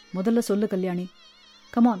பிடிச்சிருக்கான்னு முதல்ல சொல்லு கல்யாணி.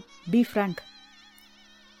 Come on, be frank.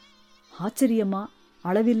 ஆச்சரியமா,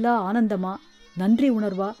 அளவில்லா ஆனந்தமா, நன்றி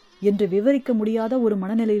உணர்வா என்று விவரிக்க முடியாத ஒரு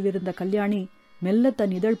மனநிலையில் இருந்த கல்யாணி மெல்ல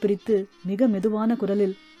தன் இதழ் பிரித்து மிக மெதுவான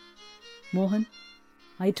குரலில், மோகன்,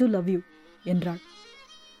 ஐ டூ லவ் யூ என்றாள்.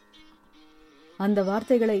 அந்த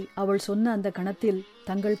வார்த்தைகளை அவள் சொன்ன அந்த கணத்தில்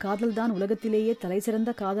தங்கள் காதல்தான் உலகத்திலேயே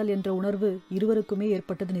தலைசிறந்த காதல் என்ற உணர்வு இருவருக்குமே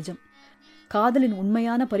ஏற்பட்டது நிஜம். காதலின்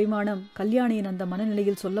உண்மையான பரிமாணம் கல்யாணியின் அந்த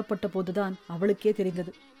மனநிலையில் சொல்லப்பட்ட போதுதான் அவளுக்கே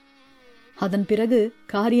தெரிந்தது. அதன் பிறகு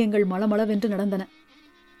காரியங்கள் மளமளவென்று நடந்தன.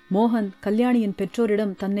 மோகன் கல்யாணியின்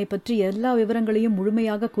பெற்றோரிடம் தன்னை பற்றி எல்லா விவரங்களையும்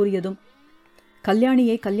முழுமையாக கூறியதும்,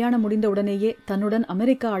 கல்யாணியை கல்யாணம் முடிந்தவுடனேயே தன்னுடன்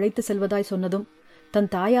அமெரிக்கா அழைத்து செல்வதாய் சொன்னதும், தன்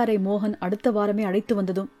தாயாரை மோகன் அடுத்த வாரமே அழைத்து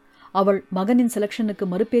வந்ததும், அவள் மகனின் செலக்ஷனுக்கு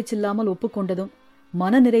மறுபேச்சில்லாமல் ஒப்புக்கொண்டதும்,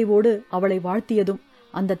 மனநிறைவோடு அவளை வாழ்த்தியதும்,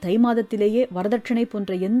 அந்த தை மாதத்திலேயே வரதட்சணை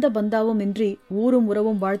போன்ற எந்த பந்தாவும் இன்றி ஊரும்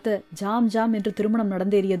உறவும் வாழ்த்த ஜாம் ஜாம் என்று திருமணம்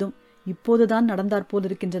நடந்தேறியதும் இப்போதுதான் நடந்தாற்போல்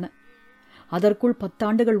இருக்கின்றன. அதற்குள் 10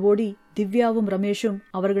 ஆண்டுகள் ஓடி திவ்யாவும் ரமேஷும்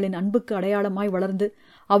அவர்களின் அன்புக்கு அடையாளமாய் வளர்ந்து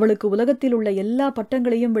அவளுக்கு உலகத்தில் உள்ள எல்லா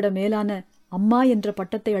பட்டங்களையும் விட மேலான அம்மா என்ற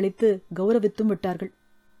பட்டத்தை அளித்து கௌரவித்தும் விட்டார்கள்.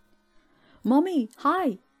 மாமி,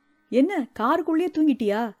 ஹாய். என்ன, காருக்குள்ளே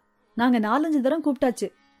தூங்கிட்டியா? நாங்க 4-5 தரம் கூப்பிட்டாச்சு.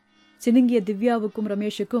 சினுங்கிய திவ்யாவுக்கும்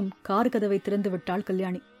ரமேஷுக்கும் கார் கதவை திறந்து விட்டாள்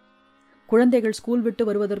கல்யாணி. குழந்தைகள் ஸ்கூல் விட்டு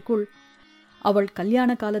வருவதற்குள் அவள்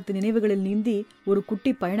கல்யாண காலத்து நினைவுகளில் நீந்தி ஒரு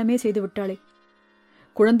குட்டி பயணமே செய்து விட்டாளே.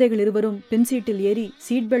 குழந்தைகள் இருவரும் பின்சீட்டில் ஏறி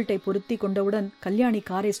சீட் பெல்ட்டை பொருத்தி கொண்டவுடன் கல்யாணி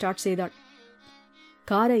காரை ஸ்டார்ட் செய்தாள்.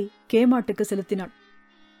 காரை கேமாட்டுக்கு செலுத்தினாள்.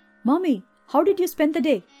 மாமி, how did you spend the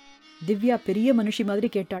டே? திவ்யா பெரிய மனுஷி மாதிரி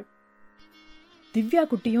கேட்டாள். திவ்யா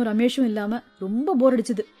குட்டியும் ரமேஷும் இல்லாம ரொம்ப போர்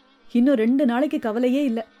அடிச்சுது. இன்னும் 2 நாளைக்கு கவலையே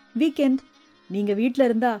இல்லை. வீக்கெண்ட். நீங்க வீட்டில்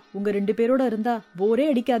இருந்தா, உங்க 2 பேரோட இருந்தா போரே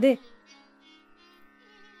அடிக்காதே.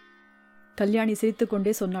 கல்யாணி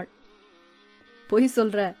சிரித்துக்கொண்டே சொன்னாள். பொய்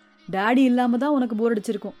சொல்ற, டாடி இல்லாம தான் உனக்கு போர்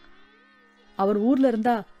அடிச்சிருக்கும். அவர் ஊர்ல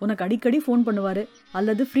இருந்தா உனக்கு அடிக்கடி ஃபோன் பண்ணுவாரு,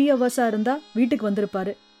 அல்லது ஃப்ரீ ஹவர்ஸா இருந்தா வீட்டுக்கு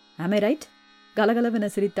வந்திருப்பாரு. ஆம் ஐ ரைட்? கலகலவென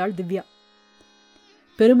சிரித்தாள் திவ்யா.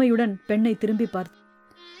 பெருமையுடன் பெண்ணை திரும்பி பார்த்து,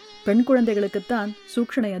 பெண் குழந்தைகளுக்குத்தான்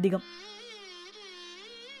சூக்ஷணை அதிகம்.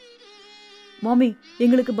 மாமி,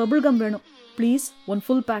 எங்களுக்கு பபுள் கம் வேணும் ப்ளீஸ், 1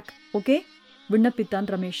 ஃபுல் பேக், ஓகே? விண்ணப்பித்தான்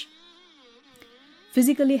ரமேஷ்.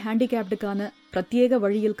 பிசிக்கலி ஹேண்டிகேப்டுக்கான பிரத்யேக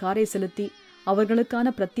வழியில் காரை செலுத்தி அவர்களுக்கான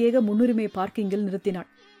பிரத்யேக முன்னுரிமை பார்க்கிங்கில் நிறுத்தினாள்.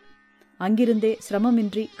 அங்கிருந்தே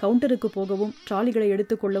சிரமமின்றி கவுண்டருக்கு போகவும் ட்ராலிகளை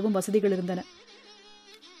எடுத்துக்கொள்ளவும் வசதிகள் இருந்தன.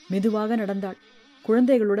 மெதுவாக நடந்தாள்.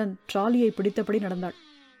 குழந்தைகளுடன் ட்ராலியை பிடித்தபடி நடந்தாள்.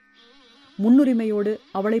 முன்னுரிமையோடு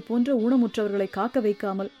அவளை போன்ற ஊனமுற்றவர்களை காக்க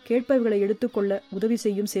வைக்காமல் கேட்பவர்களை எடுத்துக்கொள்ள உதவி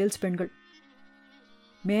செய்யும் சேல்ஸ் பெண்கள்.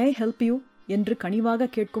 மே ஐ ஹெல்ப் யூ என்று கனிவாக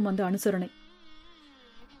கேட்கும் அந்த அனுசரணை.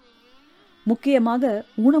 முக்கியமாக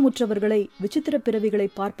ஊனமுற்றவர்களை விசித்திர பிறவிகளை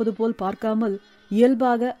பார்ப்பது போல் பார்க்காமல்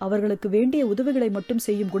இயல்பாக அவர்களுக்கு வேண்டிய உதவிகளை மட்டும்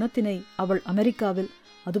செய்யும் குணத்தினை அவள் அமெரிக்காவில்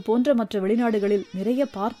அதுபோன்ற மற்ற வெளிநாடுகளில் நிறைய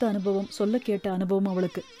பார்த்த அனுபவம், சொல்ல கேட்ட அனுபவம்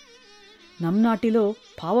அவளுக்கு. நம் நாட்டிலோ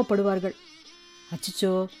பாவப்படுவார்கள்.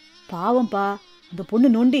 அச்சிச்சோ பாவம்பா, அந்த பொண்ணு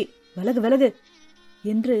நோண்டி, விலகு விலகு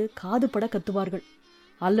என்று காது பட கத்துவார்கள்.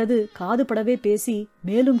 அல்லது காது படவே பேசி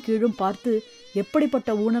மேலும் கீழும் பார்த்து எப்படிப்பட்ட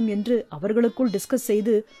ஊனம் என்று அவர்களுக்குள் டிஸ்கஸ்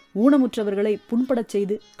செய்து ஊனமுற்றவர்களை புண்படச்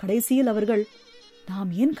செய்து கடைசியில் அவர்கள்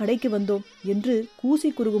நாம் ஏன் கடைக்கு வந்தோம் என்று கூசி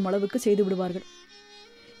குறுகும் அளவுக்கு செய்து விடுவார்கள்.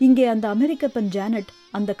 இங்கே அந்த அமெரிக்க பெண் ஜானட்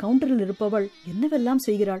அந்த கவுண்டரில் இருப்பவள் என்னவெல்லாம்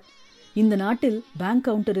செய்கிறாள்! இந்த நாட்டில் பேங்க்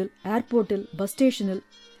கவுண்டரில், ஏர்போர்ட்டில், பஸ் ஸ்டேஷனில்,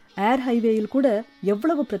 ஏர் ஹைவேயில் கூட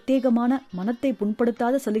எவ்வளவு பிரத்யேகமான மனத்தை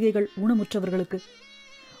புண்படுத்தாத சலுகைகள் ஊனமுற்றவர்களுக்கு!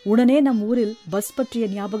 உடனே நம் ஊரில் பஸ் பற்றிய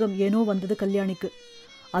ஞாபகம் ஏனோ வந்தது கல்யாணிக்கு.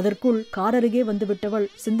 அதற்குள் கார் அருகே வந்துவிட்டவள்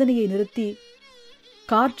சிந்தனையை நிறுத்தி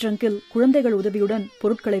கார் ட்ரங்கில் குழந்தைகள் உதவியுடன்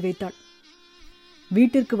பொருட்களை வைத்தாள்.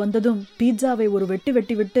 வீட்டிற்கு வந்ததும் பீட்சாவை ஒரு வெட்டு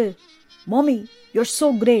வெட்டிவிட்டு, மாமி you're so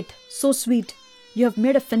great, so sweet, you have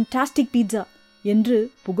made a fantastic pizza என்று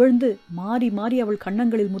புகழ்ந்து மாறி மாறி அவள்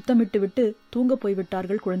கன்னங்களில் முத்தமிட்டு விட்டு தூங்க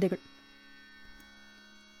போய்விட்டார்கள் குழந்தைகள்.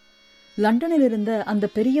 லண்டனில் இருந்த அந்த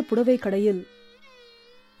பெரிய புடவை கடையில்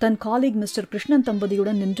தன் காலிக் மிஸ்டர் கிருஷ்ணன்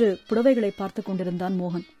தம்பதியுடன் நின்று புடவைகளை பார்த்து கொண்டிருந்தான்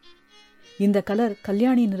மோகன். இந்த கலர்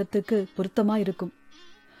கல்யாணி நிறத்துக்கு பொருத்தமாயிருக்கும்.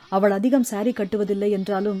 அவள் அதிகம் சாரி கட்டுவதில்லை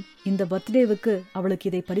என்றாலும் இந்த பர்த்டேவுக்கு அவளுக்கு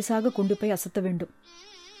இதை பரிசாக கொண்டு போய் அசத்த வேண்டும்.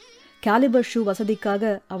 கேலிபர் ஷூ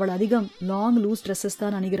வசதிக்காக அவள் அதிகம் லாங் லூஸ் ட்ரெஸ்ஸஸ்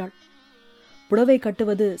தான் அணிகிறாள். புடவை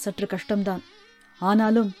கட்டுவது சற்று கஷ்டம்தான்.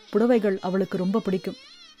 ஆனாலும் புடவைகள் அவளுக்கு ரொம்ப பிடிக்கும்.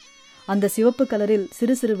 அந்த சிவப்பு கலரில்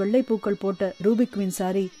சிறு சிறு வெள்ளைப்பூக்கள் போட்ட ரூபிக் குயின்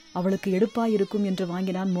சாரி அவளுக்கு எடுப்பாயிருக்கும் என்று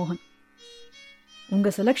வாங்கினான் மோகன். உங்க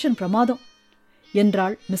செலக்ஷன் பிரமாதம்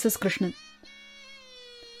என்றாள் Mrs Krishnan.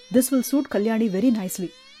 This will suit Kalyani very nicely.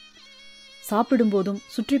 சாப்பிடும்போதும்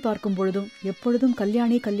சுற்றி பார்க்கும் பொழுதும் எப்பொழுதும்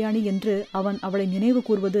கல்யாணி கல்யாணி என்று அவன் அவளை நினைவு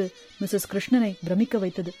கூர்வது மிஸ்ஸஸ் கிருஷ்ணனை பிரமிக்க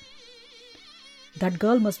வைத்தது. That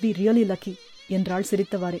girl must be really lucky என்றாள்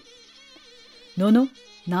சிரித்தவாறே. நோனோ,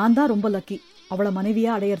 நான் தான் ரொம்ப லக்கி அவளை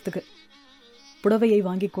மனைவியா அடையறதுக்கு. புடவையை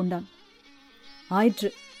வாங்கி கொண்டான். ஆயிற்று,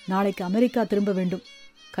 நாளைக்கு அமெரிக்கா திரும்ப வேண்டும்.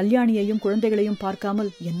 கல்யாணியையும் குழந்தைகளையும் பார்க்காமல்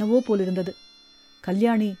என்னவோ போலிருந்தது.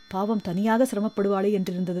 கல்யாணி பாவம் தனியாக சிரமப்படுவாளே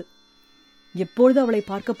என்றிருந்தது. எப்பொழுது அவளை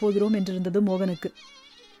பார்க்கப் போகிறோம் என்றிருந்தது மோகனுக்கு.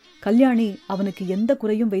 கல்யாணி அவனுக்கு எந்த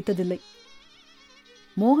குறையும் வைத்ததில்லை.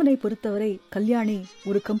 மோகனை பொறுத்தவரை கல்யாணி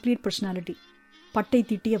ஒரு கம்ப்ளீட் பர்சனாலிட்டி, பட்டை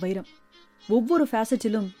தீட்டிய வைரம். ஒவ்வொரு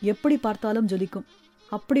ஃபேசட்டிலும் எப்படி பார்த்தாலும் ஜொலிக்கும்.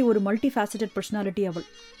 அப்படி ஒரு மல்டி ஃபேசட்டட் பர்சனாலிட்டி அவள்.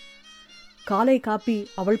 காலை காப்பி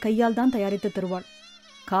அவள் கையால் தான் தயாரித்து தருவாள்.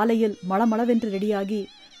 காலையில் மளமளவென்று ரெடியாகி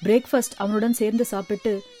பிரேக்ஃபாஸ்ட் அவனுடன் சேர்ந்து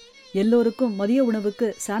சாப்பிட்டு எல்லோருக்கும் மதிய உணவுக்கு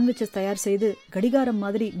சாண்ட்விச்சஸ் தயார் செய்து கடிகாரம்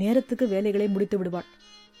மாதிரி நேரத்துக்கு வேலைகளை முடித்து விடுவாள்.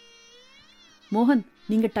 மோகன்,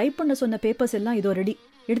 நீங்க டைப் பண்ண சொன்ன பேப்பர்ஸ் எல்லாம் இதோ ரெடி,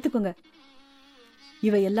 எடுத்துக்கோங்க.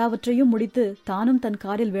 இவை எல்லாவற்றையும் முடித்து தானும் தன்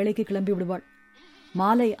காரில் வேலைக்கு கிளம்பி விடுவாள்.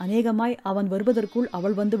 மாலை அநேகமாய் அவன் வருவதற்குள்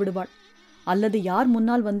அவள் வந்து விடுவாள். அல்லது யார்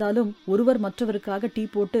முன்னால் வந்தாலும் ஒருவர் மற்றவருக்காக டீ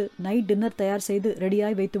போட்டு நைட் டின்னர் தயார் செய்து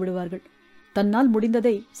ரெடியாய் வைத்து விடுவார்கள். தன்னால்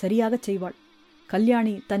முடிந்ததை சரியாக செய்வாள்.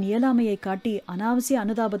 கல்யாணி தன் இயலாமையை காட்டி அனாவசிய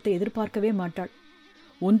அனுதாபத்தை எதிர்பார்க்கவே மாட்டாள்.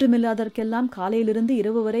 ஒன்றுமில்லாதற்கெல்லாம் காலையிலிருந்து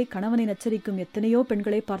இரவு வரை கணவனை நச்சரிக்கும் எத்தனையோ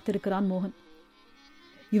பெண்களை பார்த்திருக்கிறான் மோகன்.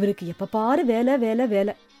 இவருக்கு எப்ப பாரு வேலை வேலை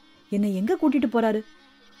வேலை. என்னை எங்க கூட்டிட்டு போறாரு?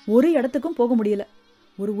 ஒரு இடத்துக்கும் போக முடியல.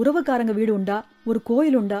 ஒரு உறவுக்காரங்க வீடு உண்டா, ஒரு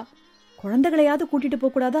கோயில் உண்டா, குழந்தைகளையாவது கூட்டிட்டு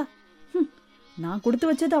போக கூடாதா? நான் கொடுத்து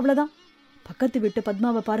வச்சது அவ்வளவுதான். பக்கத்து வீட்டு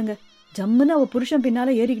பத்மாவை பாருங்க, ஜம்முன்னு அவ புருஷன்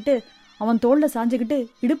பின்னால ஏறிக்கிட்டு அவன் தோல்ல சாஞ்சுக்கிட்டு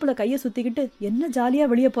இடுப்புல கைய சுத்திக்கிட்டு என்ன ஜாலியா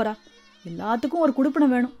வெளியே போறா. எல்லாத்துக்கும் ஒரு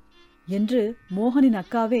குடுப்பனம் வேணும் என்று மோகனின்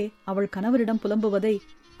அக்காவே அவள் கணவரிடம் புலம்புவதை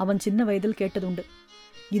அவன் சின்ன வயதில் கேட்டதுண்டு.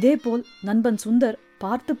 இதேபோல் நண்பன் சுந்தர்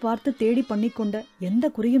பார்த்து பார்த்து தேடி பண்ணிக்கொண்ட எந்த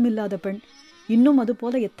குறையும் இல்லாத பெண். இன்னும்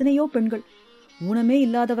அதுபோல எத்தனையோ பெண்கள் ஊனமே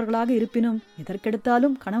இல்லாதவர்களாக இருப்பினும்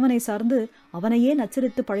எதற்கெடுத்தாலும் கணவனை சார்ந்து அவனையே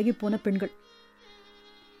நச்சரித்து பழகிப்போன பெண்கள்.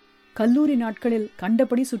 கல்லூரி நாட்களில்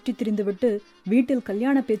கண்டபடி சுற்றித் திரிந்துவிட்டு வீட்டில்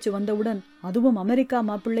கல்யாண பேச்சு வந்தவுடன், அதுவும் அமெரிக்கா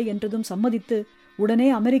மாப்பிள்ளை என்றதும் சம்மதித்து உடனே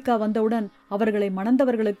அமெரிக்கா வந்தவுடன் அவர்களை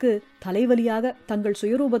மணந்தவர்களுக்கு தலைவலியாக தங்கள்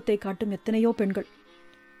சுயரூபத்தை காட்டும் எத்தனையோ பெண்கள்.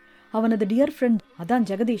 அவனது டியர் ஃப்ரெண்ட் அதான்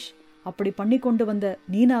ஜெகதீஷ் அப்படி பண்ணி கொண்டு வந்த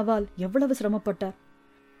நீனாவால் எவ்வளவு சிரமப்பட்டார்.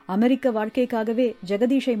 அமெரிக்க வாழ்க்கைக்காகவே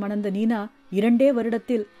ஜெகதீஷை மணந்த நீனா 2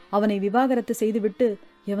 வருடத்தில் அவனை விவாகரத்து செய்துவிட்டு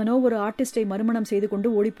எவனோ ஒரு ஆர்டிஸ்டை மறுமணம் செய்து கொண்டு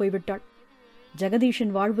ஓடிப்போய்விட்டாள்.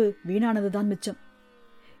 ஜெகதீஷின் வாழ்வு வீணானதுதான் மிச்சம்.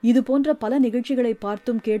 இது போன்ற பல நிகழ்ச்சிகளை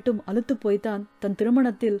பார்த்தும் கேட்டும் அலுத்து போய்த்தான் தன்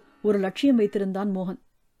திருமணத்தில் ஒரு லட்சியம் வைத்திருந்தான் மோகன்.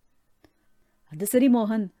 அது சரி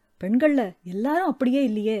மோகன், பெண்கள்ல எல்லாரும் அப்படியே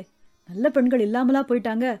இல்லையே, நல்ல பெண்கள் இல்லாமலா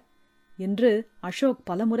போயிட்டாங்க என்று அசோக்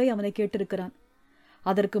பலமுறை அவனை கேட்டிருக்கிறான்.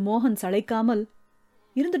 அதற்கு மோகன் சளைக்காமல்,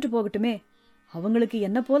 இருந்துட்டு போகட்டுமே, அவங்களுக்கு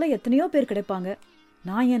என்ன போல எத்தனையோ பேர் கிடைப்பாங்க,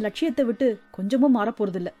 நான் என் லட்சியத்தை விட்டு கொஞ்சமும்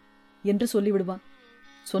மாறப்போறதில்ல என்று சொல்லிவிடுவான்.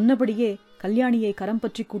 சொன்னபடியே கல்யாணியை கரம்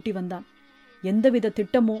பற்றி கூட்டி வந்தான். எந்தவித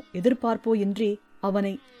திட்டமோ எதிர்பார்ப்போ இன்றி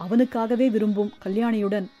அவனை அவனுக்காகவே விரும்பும்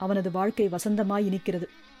கல்யாணியுடன் அவனது வாழ்க்கை வசந்தமாய் இனிக்கிறது.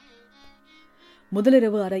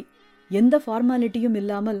 முதலிரவு அறை. எந்த ஃபார்மாலிட்டியும்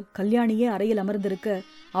இல்லாமல் கல்யாணியே அறையில் அமர்ந்திருக்க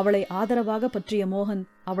அவளை ஆதரவாக பற்றிய மோகன்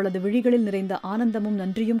அவளது விழிகளில் நிறைந்த ஆனந்தமும்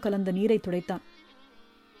நன்றியும் கலந்த நீரை துடைத்தான்.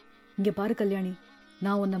 இங்க பாரு கல்யாணி,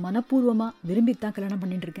 நான் உன்னை மனப்பூர்வமா விரும்பித்தான் கல்யாணம்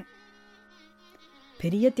பண்ணிட்டு இருக்கேன்.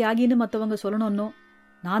 பெரிய தியாகின்னு மற்றவங்க சொல்லணும்னோ,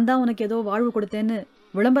 நான் தான் உனக்கு ஏதோ வாழ்வு கொடுத்தேன்னு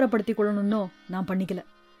விளம்பரப்படுத்தி கொள்ளணும்னோ நான் பண்ணிக்கல.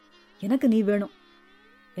 எனக்கு நீ வேணும்.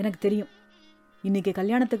 எனக்கு தெரியும், இன்னைக்கு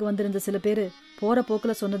கல்யாணத்துக்கு வந்திருந்த சில பேர் போற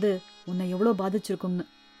போக்குல சொன்னது உன்னை எவ்வளோ பாதிச்சிருக்கும்னு.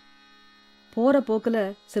 போற போக்குல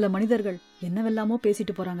சில மனிதர்கள் என்னவெல்லாமோ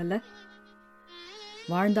பேசிட்டு போறாங்கல்ல.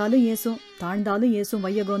 வாழ்ந்தாலும் ஏசும் தாழ்ந்தாலும் ஏசும்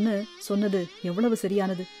வையகோன்னு சொன்னது எவ்வளவு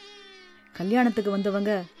சரியானது. கல்யாணத்துக்கு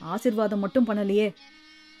வந்தவங்க ஆசீர்வாதம் மட்டும் பண்ணலையே.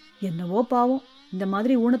 என்னவோ பாவம், இந்த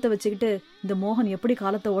மாதிரி ஊனத்தை வச்சுக்கிட்டு இந்த மோகன் எப்படி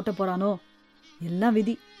காலத்தை ஓட்ட போறானோ. எல்லாம்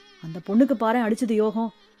விதி. அந்த பொண்ணுக்கு பாரு அடிச்சது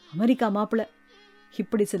யோகம், அமெரிக்கா மாப்பிள்ள.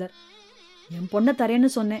 இப்படி சிலர். என் பொண்ணை தரேன்னு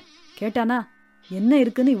சொன்னேன், கேட்டானா? என்ன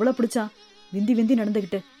இருக்குன்னு இவ்வளோ பிடிச்சான், விந்தி விந்தி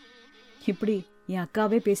நடந்துக்கிட்டு. இப்படி என்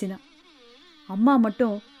அக்காவே பேசினான். அம்மா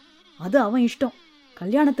மட்டும், அது அவன் இஷ்டம்,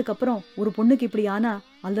 கல்யாணத்துக்கு அப்புறம் ஒரு பொண்ணுக்கு இப்படி ஆனா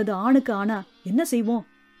அல்லது ஆணுக்கு ஆனா என்ன செய்வோம்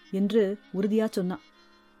என்று உறுதியா சொன்னான்.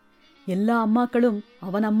 எல்லா அம்மாக்களும்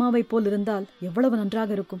அவன் அம்மாவை போல் இருந்தால் எவ்வளவு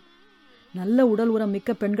நன்றாக இருக்கும். நல்ல உடல் உரம்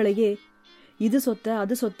மிக்க பெண்களையே இது சொத்த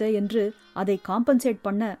அது சொத்த என்று அதை காம்பன்சேட்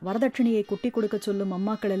பண்ண வரதட்சணையை கொட்டி கொடுக்க சொல்லும்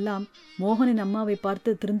அம்மாக்கள் எல்லாம் மோகனின் அம்மாவை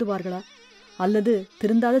பார்த்து திருந்துவார்களா அல்லது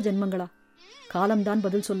திருந்தாத ஜென்மங்களா? காலம்தான்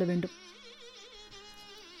பதில் சொல்ல வேண்டும்.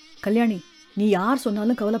 கல்யாணி, நீ யார்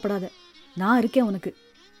சொன்னாலும் கவலைப்படாத, நான் இருக்கேன் உனக்கு,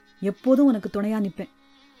 எப்போதும் உனக்கு துணையா நிற்பேன்.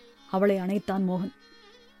 அவளை அணைத்தான் மோகன்.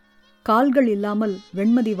 கால்கள் இல்லாமல்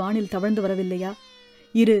வெண்மதி வானில் தவழ்ந்து வரவில்லையா?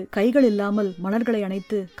 இரு கைகள் இல்லாமல் மலர்களை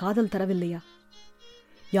அணைத்து காதல் தரவில்லையா?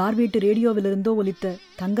 யார் வீட்டு ரேடியோவிலிருந்தோ ஒலித்த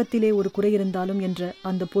தங்கத்திலே ஒரு குறை இருந்தாலும் என்ற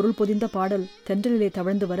அந்த பொருள் பொதிந்த பாடல் தென்றலிலே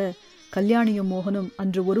தவழ்ந்து வர கல்யாணியும் மோகனும்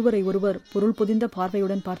அன்று ஒருவரை ஒருவர் பொருள் பொதிந்த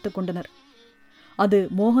பார்வையுடன் பார்த்து கொண்டனர். அது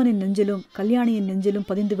மோகனின் நெஞ்சிலும் கல்யாணியின் நெஞ்சிலும்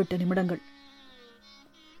பதிந்துவிட்ட நிமிடங்கள்.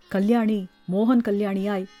 கல்யாணி மோகன்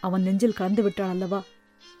கல்யாணியாய் அவன் நெஞ்சில் கலந்து விட்டாள் அல்லவா?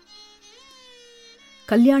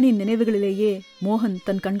 கல்யாணியின் நினைவுகளிலேயே மோகன்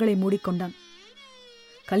தன் கண்களை மூடிக்கொண்டான்.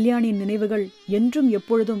 கல்யாணியின் நினைவுகள் என்றும்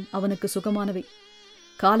எப்பொழுதும் அவனுக்கு சுகமானவை.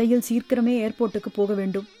 காலையில் சீக்கிரமே ஏர்போர்ட்டுக்கு போக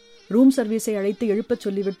வேண்டும். ரூம் சர்வீஸை அழைத்து எழுப்பச்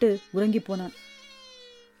சொல்லிவிட்டு உறங்கி போனான்.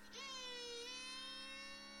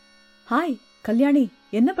 ஹாய் கல்யாணி,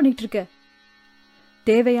 என்ன பண்ணிட்டு இருக்க?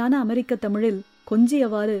 தேவையான அமெரிக்க தமிழில்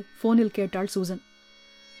கொஞ்சியவாறு போனில் கேட்டாள் Susan.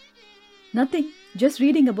 Nothing, just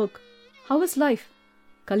reading a book. How is life?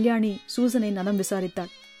 Kalyani சூசனை நலம்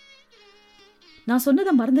விசாரித்தாள். நான்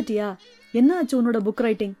சொன்னதை மறந்துட்டியா? என்ன ஆச்சு உன்னோட புக்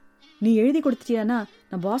ரைட்டிங்? நீ எழுதி கொடுத்துட்டியானா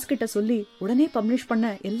நான் பாஸ் கிட்ட சொல்லி உடனே பப்ளிஷ் பண்ண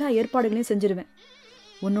எல்லா ஏற்பாடுகளையும் செஞ்சிருவேன்.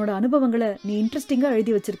 உன்னோட அனுபவங்களை நீ இன்ட்ரெஸ்டிங்காக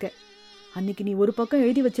எழுதி வச்சிருக்க. அன்னைக்கு நீ ஒரு பக்கம்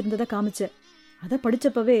எழுதி வச்சிருந்ததை காமிச்ச. அதை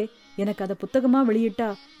படிச்சப்பவே எனக்கு அதை புத்தகமாக வெளியிட்டா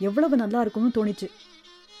எவ்வளவு நல்லா இருக்கும்னு தோணிச்சு.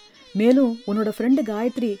 மேலும் உன்னோட ஃப்ரெண்டு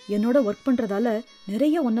காயத்ரி என்னோட ஒர்க் பண்ணுறதால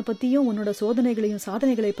நிறைய உன்னை பற்றியும் உன்னோட சோதனைகளையும்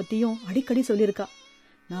சாதனைகளை பற்றியும் அடிக்கடி சொல்லியிருக்கா.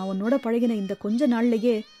 நான் உன்னோட பழகின இந்த கொஞ்ச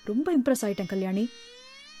நாள்லையே ரொம்ப இம்ப்ரெஸ் ஆயிட்டேன் கல்யாணி.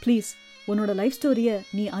 ப்ளீஸ் உன்னோட லைஃப் ஸ்டோரியை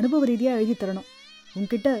நீ அனுபவ ரீதியாக எழுதி தரணும்.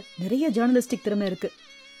 உன்கிட்ட நிறைய ஜேர்னலிஸ்டிக் திறமை இருக்கு.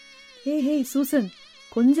 ஹேய் சூசன்,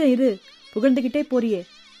 கொஞ்சம் இரு, புகழ்ந்துக்கிட்டே போறியே.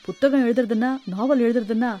 புத்தகம் எழுதுறதுன்னா நாவல்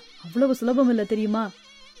எழுதுறதுன்னா அவ்வளவு சுலபம் இல்லை தெரியுமா?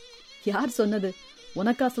 யார் சொன்னது?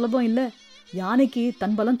 உனக்கா சுலபம் இல்லை? யானைக்கு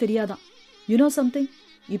தன் பலம் தெரியாதான். You know something?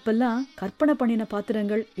 இப்பெல்லாம் கற்பனை பண்ணின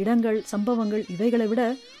பாத்திரங்கள், இடங்கள், சம்பவங்கள் இவைகளை விட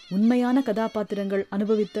உண்மையான கதாபாத்திரங்கள்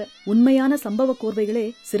அனுபவித்த உண்மையான சம்பவ கோர்வைகளே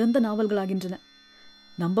சிறந்த நாவல்களாகின்றன.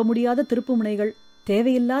 நம்ப முடியாத திருப்பு முனைகள்,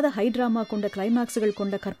 தேவையில்லாத ஹை டிராமா கொண்ட கிளைமாக்ஸுகள்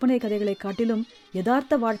கொண்ட கற்பனை கதைகளை காட்டிலும்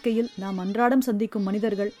யதார்த்த வாழ்க்கையில் நாம் அன்றாடம் சந்திக்கும்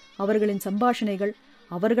மனிதர்கள், அவர்களின் சம்பாஷணைகள்,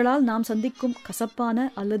 அவர்களால் நாம் சந்திக்கும் கசப்பான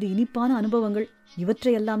அல்லது இனிப்பான அனுபவங்கள்,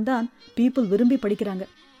 இவற்றையெல்லாம் தான் பீப்புள் விரும்பி படிக்கிறாங்க.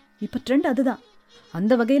 இப்போ ட்ரெண்ட் அதுதான்.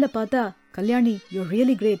 அந்த வகையில் பார்த்தா கல்யாணி, யூ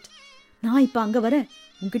ரியலி கிரேட். நான் இப்போ அங்கே வரேன்,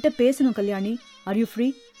 உன்கிட்ட பேசணும் கல்யாணி. Are you free?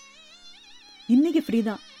 இன்னைக்கு ஃப்ரீ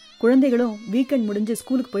தான். குழந்தைகளும் வீக்கெண்ட் முடிஞ்சு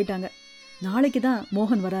ஸ்கூலுக்கு போயிட்டாங்க. நாளைக்கு தான்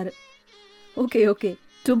மோகன் வராரு. Okay okay,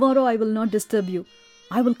 tomorrow I will not disturb you.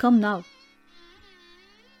 I will come now.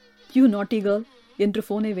 You naughty girl என்று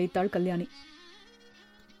போனை வைத்தாள் கல்யாணி.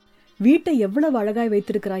 வீட்டை எவ்வளவு அழகாய்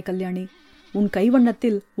வைத்திருக்கிறாய் கல்யாணி. உன்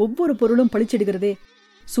கைவண்ணத்தில் ஒவ்வொரு பொருளும் பளிச்சிடுகிறதே.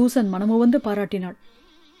 சூசன் மனமுவந்து பாராட்டினாள்.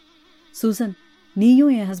 சூசன்,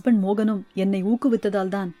 நீயும் என் ஹஸ்பண்ட் மோகனும் என்னை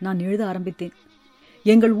ஊக்குவித்ததால் தான் நான் எழுத ஆரம்பித்தேன்.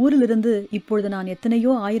 எங்கள் ஊரிலிருந்து இப்பொழுது நான்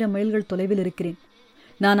எத்தனையோ 1000 மைல்கள் தொலைவில் இருக்கிறேன்.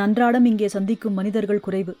 நான் அன்றாடம் இங்கே சந்திக்கும் மனிதர்கள்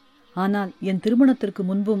குறைவு. ஆனால் என் திருமணத்திற்கு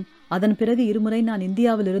முன்பும் அதன் பிறகு 2 முறை நான்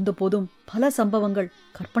இந்தியாவில் இருந்த போதும் பல சம்பவங்கள்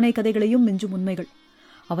கற்பனை கதைகளையும் மிஞ்சும் உண்மைகள்.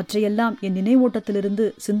 அவற்றையெல்லாம் என் நினைவோட்டத்திலிருந்து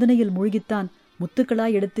சிந்தனையில் மூழ்கித்தான்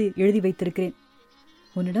முத்துக்களாய் எடுத்து எழுதி வைத்திருக்கிறேன்.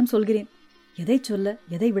 உன்னிடம் சொல்கிறேன், எதை சொல்ல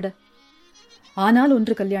எதை விட. ஆனால்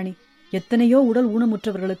ஒன்று கல்யாணி, எத்தனையோ உடல்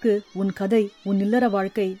ஊனமுற்றவர்களுக்கு உன் கதை, உன் இல்லற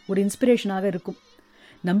வாழ்க்கை ஒரு இன்ஸ்பிரேஷனாக இருக்கும்,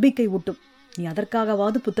 நம்பிக்கை ஊட்டும். நீ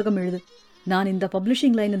அதற்காகவாது புத்தகம் எழுது. நான் இந்த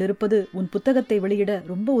பப்ளிஷிங் லைனில் இருப்பது உன் புத்தகத்தை வெளியிட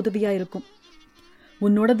ரொம்ப உதவியா இருக்கும்.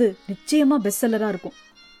 உன்னோடது நிச்சயமா பெஸ்ட் செல்லரா இருக்கும்.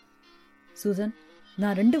 சூசன்,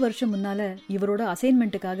 நான் 2 வருஷம் முன்னால இவரோட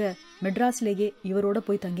அசைன்மெண்ட்டுக்காக மெட்ராஸ்லேயே இவரோட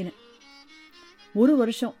போய் தங்கினேன். 1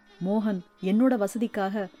 வருஷம் மோகன் என்னோட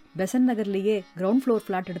வசதிக்காக பெசன் நகர்லேயே கிரவுண்ட் ஃப்ளோர்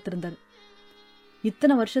ஃப்ளாட் எடுத்திருந்தார்.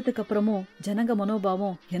 இத்தனை வருஷத்துக்கு அப்புறமும் ஜனங்க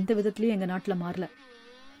மனோபாவம் எந்த விதத்துலையும் எங்க நாட்டில் மாறல.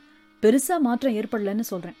 பெருசா மாற்றம் ஏற்படலன்னு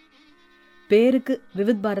சொல்றேன். பேருக்கு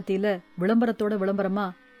விவித் பாரதியில விளம்பரத்தோட விளம்பரமா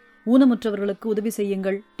ஊனமுற்றவர்களுக்கு உதவி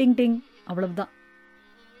செய்யுங்கள் டிங் டிங், அவ்வளவுதான்.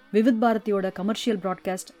 விவித் பாரதியோட கமர்ஷியல்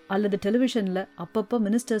ப்ராட்காஸ்ட் அல்லது டெலிவிஷன்ல அப்பப்போ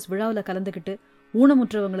மினிஸ்டர்ஸ் விழாவில் கலந்துக்கிட்டு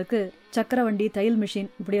ஊனமுற்றவங்களுக்கு சக்கரவண்டி, தையல் மிஷின்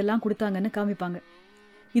இப்படியெல்லாம் கொடுத்தாங்கன்னு காமிப்பாங்க.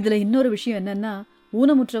 இதுல இன்னொரு விஷயம் என்னன்னா,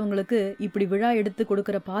 ஊனமுற்றவங்களுக்கு இப்படி விழா எடுத்து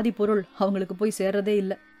கொடுக்குற பாதி பொருள் அவங்களுக்கு போய் சேர்றதே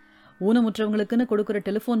இல்லை. ஊனமுற்றவங்களுக்குன்னு கொடுக்குற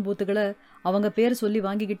டெலிஃபோன் பூத்துகளை அவங்க பேர் சொல்லி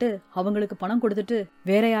வாங்கிக்கிட்டு அவங்களுக்கு பணம் கொடுத்துட்டு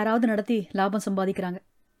வேற யாராவது நடத்தி லாபம் சம்பாதிக்கிறாங்க.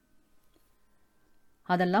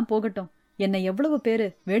 அதெல்லாம் போகட்டும், என்னை எவ்வளவு பேரு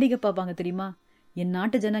வேடிக்கை பார்ப்பாங்க தெரியுமா? என்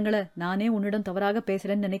நாட்டு ஜனங்களை நானே உன்னிடம் தவறாக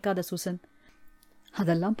பேசுறேன்னு நினைக்காத சூசன்.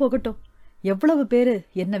 அதெல்லாம் போகட்டும், எவ்வளவு பேரு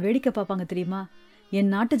என்ன வேடிக்கை பார்ப்பாங்க தெரியுமா?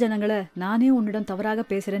 என் நாட்டு ஜனங்களை நானே உன்னிடம் தவறாக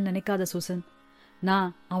பேசுறேன்னு நினைக்காத சூசன். நான்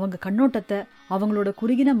அவங்க கண்ணோட்டத்தை, அவங்களோட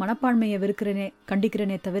குறுகின மனப்பான்மையை வெறுக்கிறேனே,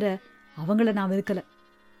 கண்டிக்கிறேனே தவிர அவங்கள நான் வெறுக்கல.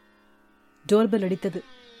 டோர்பெல் அடித்தது.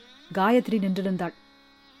 காயத்ரி நின்றிருந்தாள்.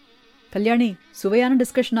 கல்யாணி, சுவையான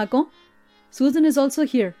டிஸ்கஷன் ஆக்கும். Susan is also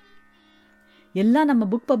here. எல்லாம் நம்ம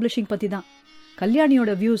புக் பப்ளிஷிங் பத்தி தான்.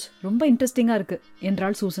 கல்யாணியோட வியூஸ் ரொம்ப இன்ட்ரெஸ்டிங்கா இருக்கு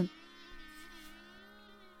என்றாள் சூசன்.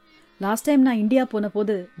 லாஸ்ட் டைம் நான் இந்தியா போன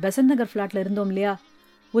போது பெசன் நகர் ஃப்ளாட்ல இருந்தோம் இல்லையா?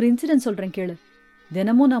 ஒரு இன்சிடென்ட் சொல்றேன் கேளு.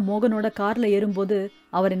 தினமும் நான் மோகனோட கார்ல ஏறும்போது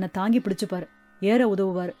அவர் என்னை தாங்கி பிடிச்சுப்பாரு, ஏற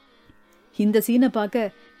உதவுவார். இந்த சீனை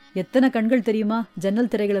பார்க்க எத்தனை கண்கள் தெரியுமா ஜன்னல்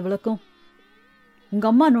திரைகளை விளக்கும். உங்க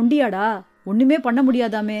அம்மா நொண்டியாடா, ஒண்ணுமே பண்ண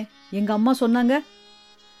முடியாதாமே, எங்க அம்மா சொன்னாங்க.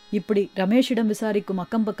 இப்படி ரமேஷிடம் விசாரிக்கும்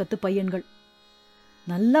அக்கம் பக்கத்து பையன்கள்.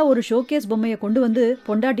 நல்லா ஒரு ஷோகேஸ் பொம்மையை கொண்டு வந்து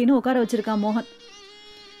பொண்டாட்டின்னு உட்கார வச்சிருக்கான் மோகன்.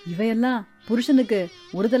 இவையெல்லாம் புருஷனுக்கு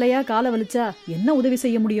ஒரு தலையா காலை வலிச்சா என்ன உதவி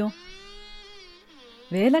செய்ய முடியும்?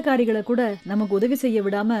 வேலைக்காரிகளை கூட நமக்கு உதவி செய்ய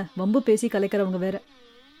விடாம வம்பு பேசி கலைக்கிறவங்க வேற.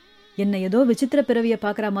 என்னை ஏதோ விசித்திர பிறவிய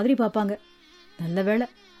பாக்குற மாதிரி பாப்பாங்க. நல்ல வேளை,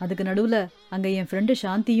 அதுக்கு நடுவுல அங்க என் ஃப்ரெண்டு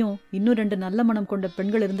சாந்தியும் இன்னும் 2 நல்ல மனம் கொண்ட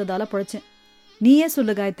பெண்கள் இருந்ததால பொழைச்சேன். நீயே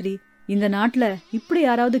சொல்லு காயத்ரி, இந்த நாட்டுல இப்படி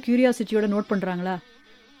யாராவது கியூரியாசிட்டியோட நோட் பண்றாங்களா?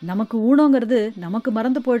 நமக்கு ஊனங்கிறது நமக்கு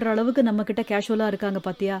மறந்து போயிடுற அளவுக்கு நம்ம கிட்ட கேஷுவலா இருக்காங்க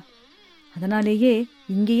பாத்தியா? அதனாலேயே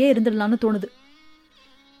இங்கேயே இருந்துடலான்னு தோணுது.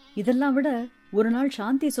 இதெல்லாம் விட ஒரு நாள்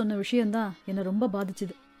சாந்தி சொன்ன விஷயம்தான் என்னை ரொம்ப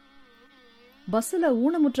பாதிச்சுது. பஸ்ஸில்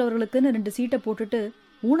ஊனமுற்றவர்களுக்குன்னு 2 சீட்டை போட்டுட்டு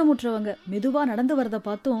ஊனமுற்றவங்க மெதுவாக நடந்து வரதை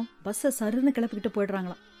பார்த்தும் பஸ்ஸை சருன்னு கிளப்பிக்கிட்டு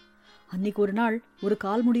போயிடுறாங்களாம். அன்னைக்கு ஒரு நாள் ஒரு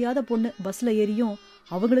கால் முடியாத பொண்ணு பஸ்ஸில் ஏறியும்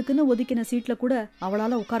அவங்களுக்குன்னு ஒதுக்கின சீட்டில் கூட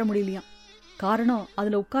அவளால் உட்கார முடியலையாம். காரணம்,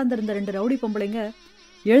 அதில் உட்கார்ந்திருந்த 2 ரவுடி பொம்பளைங்க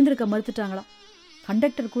எழுந்திருக்க மறுத்துட்டாங்களாம்.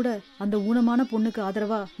 கண்டக்டர் கூட அந்த ஊனமான பொண்ணுக்கு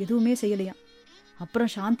ஆதரவா எதுவுமே செய்யலையாம்.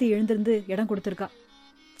 அப்புறம் சாந்தி எழுந்திருந்து இடம் கொடுத்துருக்கா.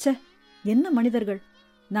 சே, என்ன மனிதர்கள்!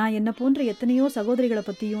 நான் என்ன போன்ற எத்தனையோ சகோதரிகளை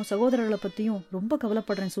பத்தியும் சகோதரர்களை பத்தியும் ரொம்ப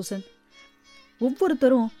கவலைப்படுறேன் சூசன்.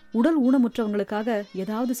 ஒவ்வொருத்தரும் உடல் ஊனமுற்றவங்களுக்காக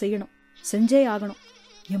ஏதாவது செய்யணும், செஞ்சே ஆகணும்,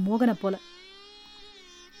 என் மோகனை போல.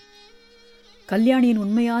 கல்யாணியின்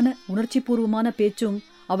உண்மையான உணர்ச்சி பூர்வமான பேச்சும்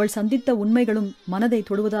அவள் சந்தித்த உண்மைகளும் மனதை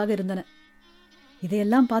தொடுவதாக இருந்தன.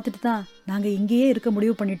 இதையெல்லாம் பார்த்துட்டு தான் நாங்க இங்கேயே இருக்க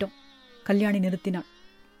முடிவு பண்ணிட்டோம். கல்யாணி நிறுத்தினாள்.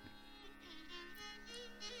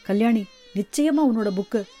 கல்யாணி, நிச்சயமா உன்னோட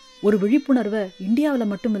புக்கு ஒரு விழிப்புணர்வை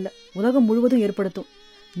இந்தியாவில் மட்டும் இல்லை, உலகம் முழுவதும் ஏற்படுத்தும்.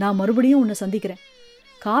 நான் மறுபடியும் உன்னை சந்திக்கிறேன்.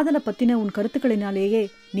 காதலை பத்தின உன் கருத்துக்களினாலேயே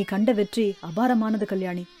நீ கண்ட வெற்றி அபாரமானது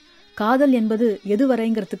கல்யாணி. காதல் என்பது எது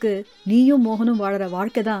வரைங்கிறதுக்கு நீயும் மோகனும் வாழற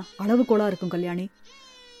வாழ்க்கை தான் அளவுகோலா இருக்கும் கல்யாணி.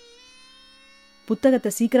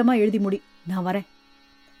 புத்தகத்தை சீக்கிரமா எழுதி முடி, நான் வரேன்.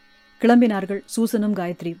 கிளம்பினார்கள் சூசனும்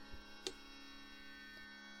காயத்ரியும்.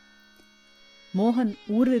 மோகன்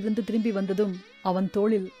ஊரிலிருந்து திரும்பி வந்ததும் அவன்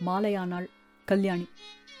தோளில் மாலையானாள் கல்யாணி.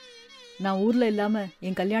 நான் ஊர்ல இல்லாம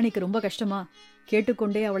என் கல்யாணிக்கு ரொம்ப கஷ்டமா?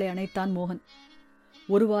 கேட்டுக்கொண்டே அவளை அணைத்தான் மோகன்.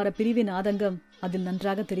 ஒரு வார பிரிவின் ஆதங்கம் அதில்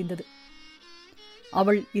நன்றாக தெரிந்தது.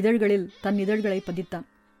 அவள் இதழ்களில் தன் இதழ்களை பதித்தான்.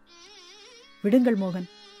 விடுங்கள் மோகன்,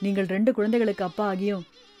 நீங்கள் 2 குழந்தைகளுக்கு அப்பா ஆகியும்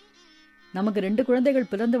நமக்கு 2 குழந்தைகள்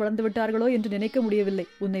பிறந்து வளர்ந்து விட்டார்களோ என்று நினைக்க முடியவில்லை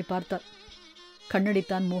உன்னை பார்த்தார்.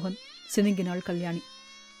 கண்ணடித்தான் மோகன். சினுங்கினாள் கல்யாணி.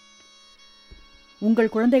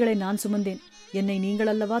 உங்கள் குழந்தைகளை நான் சுமந்தேன். என்னை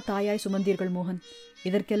நீங்களல்லவா தாயாய் சுமந்தீர்கள் மோகன்.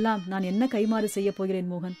 இதற்கெல்லாம் நான் என்ன கைமாறு செய்யப்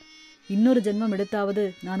போகிறேன் மோகன்? இன்னொரு ஜென்மம் எடுத்தாவது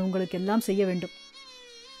நான் உங்களுக்கு எல்லாம் செய்ய வேண்டும்.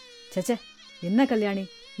 சச்சே, என்ன கல்யாணி,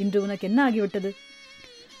 இன்று உனக்கு என்ன ஆகிவிட்டது?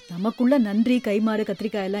 நமக்குள்ள நன்றி கைமாறு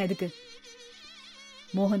கத்திரிக்காயெல்லாம் எதுக்கு?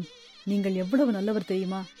 மோகன், நீங்கள் எவ்வளவு நல்லவர்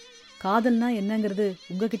தெரியுமா? காதல்னா என்னங்கிறது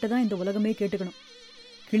உங்ககிட்ட தான் இந்த உலகமே கேட்டுக்கணும்.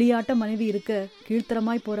 கிளியாட்ட மனைவி இருக்க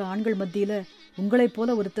கீழ்த்தரமாய் போற ஆண்கள் மத்தியில உங்களைப்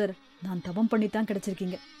போல ஒருத்தர் நான் தவம் பண்ணித்தான்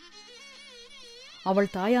கிடைச்சிருக்கீங்க. அவள்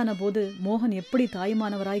தாயான போது மோகன் எப்படி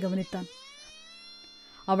தாயுமானவராய் கவனித்தான்.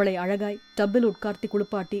 அவளை அழகாய் டப்பில் உட்கார்த்தி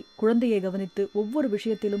குளிப்பாட்டி குழந்தையை கவனித்து ஒவ்வொரு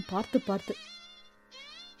விஷயத்திலும் பார்த்து பார்த்து.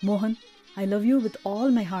 மோகன், I love you with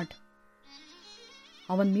all my heart.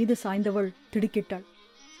 அவன் மீது சாய்ந்தவள் திடுக்கிட்டாள்.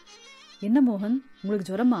 என்ன மோகன், உங்களுக்கு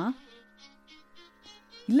ஜுரமா?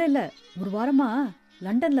 இல்ல, ஒரு வாரமா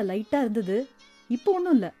லண்டன்ல லைட்டா இருந்தது, இப்போ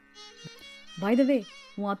ஒன்றும் இல்லை. பை த வே,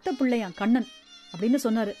 உன் அத்தை பிள்ளையான் கண்ணன் அப்படின்னு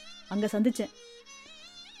சொன்னாரு, அங்க சந்திச்சேன்.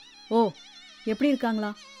 ஓ, எப்படி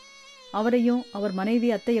இருக்காங்களா? அவரையும் அவர் மனைவி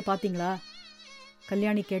அத்தையை பார்த்தீங்களா?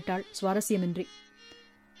 கல்யாணி கேட்டாள் சுவாரஸ்யமின்றி.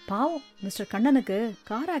 பாவம், மிஸ்டர் கண்ணனுக்கு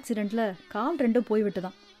கார் ஆக்சிடென்ட்ல கால் 2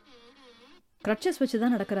 போய்விட்டுதான். கிரட்சஸ்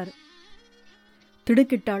வச்சுதான் நடக்கிறாரு.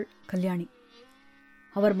 திடுக்கிட்டாள் கல்யாணி.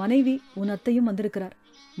 அவர் மனைவி உன் அத்தையும் வந்திருக்கிறார்.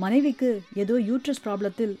 மனைவிக்கு ஏதோ யூட்ரஸ்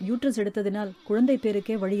ப்ராப்ளத்தில் யூட்ரஸ் எடுத்ததினால் குழந்தை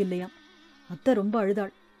பேருக்கே வழி இல்லையாம். அத்தை ரொம்ப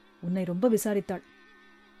அழுதாள், உன்னை ரொம்ப விசாரித்தாள்.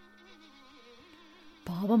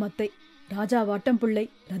 பாவம் அத்தை, ராஜாவாட்டம் பிள்ளை,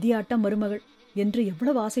 ரதியாட்டம் மருமகள் என்று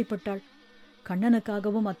எவ்வளவு ஆசைப்பட்டாள்.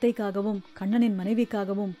 கண்ணனுக்காகவும் அத்தைக்காகவும் கண்ணனின்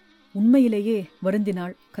மனைவிக்காகவும் உண்மையிலேயே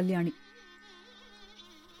வருந்தினாள் கல்யாணி.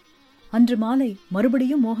 அன்று மாலை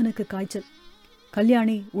மறுபடியும் மோகனுக்கு காய்ச்சல்.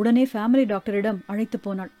 கல்யாணி உடனே ஃபேமிலி டாக்டரிடம் அழைத்து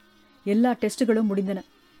போனாள். எல்லா டெஸ்டுகளும் முடிந்தன.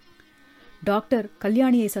 டாக்டர்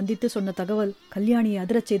கல்யாணியை சந்தித்து சொன்ன தகவல் கல்யாணியை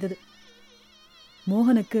அதிரச் செய்தது.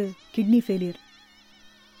 மோகனுக்கு கிட்னி ஃபெயிலியர்.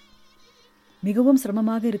 மிகவும்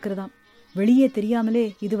சிரமமாக இருக்கிறதாம். வெளியே தெரியாமலே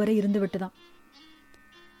இதுவரை இருந்து விட்டதாம்.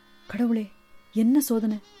 கடவுளே, என்ன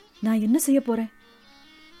சோதனை! நான் என்ன செய்ய போறேன்?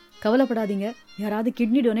 கவலைப்படாதீங்க, யாராவது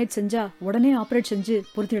கிட்னி டொனேட் செஞ்சா உடனே ஆப்ரேட் செஞ்சு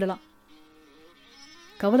பொருத்திடலாம்.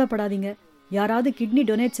 கவலைப்படாதீங்க, யாராவது கிட்னி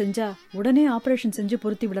டொனேட் செஞ்சா உடனே ஆபரேஷன் செஞ்சு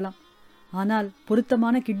பொருத்தி விடலாம். ஆனால்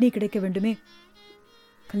பொருத்தமான கிட்னி கிடைக்க வேண்டுமே.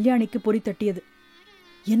 கல்யாணிக்கு பொறி தட்டியது.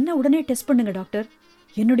 என்ன உடனே டெஸ்ட் பண்ணுங்க டாக்டர்.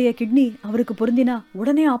 என்னுடைய கிட்னி அவருக்கு பொருந்தினா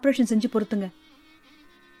உடனே ஆபரேஷன் செஞ்சு பொருத்துங்க.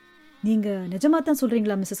 நீங்க நிஜமாத்தான்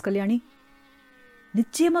சொல்றீங்களா மிஸ்ஸஸ் கல்யாணி?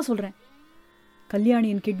 நிச்சயமா சொல்றேன்.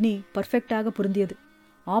 கல்யாணியின் கிட்னி பர்ஃபெக்டாக பொருந்தியது.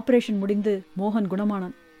 ஆபரேஷன் முடிந்து மோகன்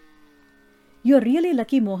குணமானான். யூ ஆர் ரியலி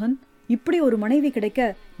லக்கி மோகன். இப்படி ஒரு மனைவி கிடைக்க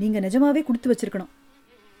நீங்க நிஜமாவே கொடுத்து வச்சிருக்கணும்.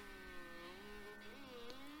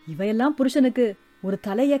 இவையெல்லாம் புருஷனுக்கு ஒரு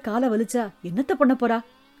தலைய கால வலிச்சா என்னத்த பண்ண போறா?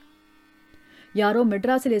 யாரோ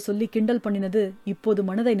மெட்ராஸிலே சொல்லி கிண்டல் பண்ணினது இப்போது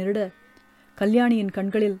மனதை நெருட கல்யாணியின்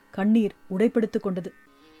கண்களில் கண்ணீர் உடைப்படுத்திக் கொண்டது.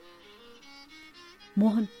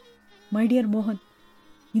 மோகன், மை டியர் மோகன்,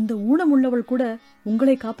 இந்த ஊனம் உள்ளவள் கூட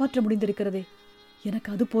உங்களை காப்பாற்ற முடிந்திருக்கிறதே,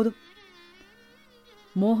 எனக்கு அது போதும்.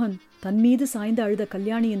 மோகன் தன்மீது சாய்ந்து அழுத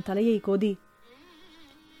கல்யாணியின் தலையை கோதி,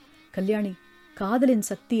 கல்யாணி, காதலின்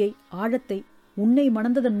சக்தியை, ஆழத்தை உன்னை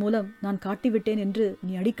மணந்ததன் மூலம் நான் காட்டிவிட்டேன் என்று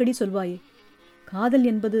நீ அடிக்கடி சொல்வாயே. காதல்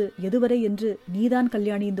என்பது எதுவரை என்று நீதான்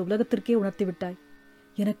கல்யாணி இந்த உலகத்திற்கே உணர்த்திவிட்டாய்.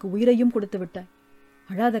 எனக்கு உயிரையும் கொடுத்து விட்டாய்.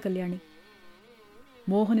 அழாத கல்யாணி.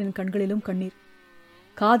 மோகனின் கண்களிலும் கண்ணீர்.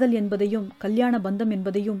 காதல் என்பதையும் கல்யாண பந்தம்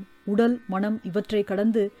என்பதையும் உடல் மனம் இவற்றை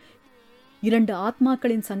கடந்து 2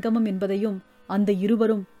 ஆத்மாக்களின் சங்கமம் என்பதையும் அந்த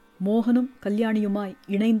இருவரும் மோகனும் கல்யாணியுமாய்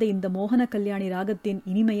இணைந்த இந்த மோகன கல்யாணி ராகத்தின்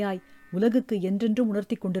இனிமையாய் உலகுக்கு என்றென்றும்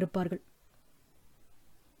உணர்த்தி கொண்டிருப்பார்கள்.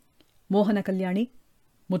 மோகன கல்யாணி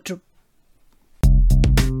முற்றும்.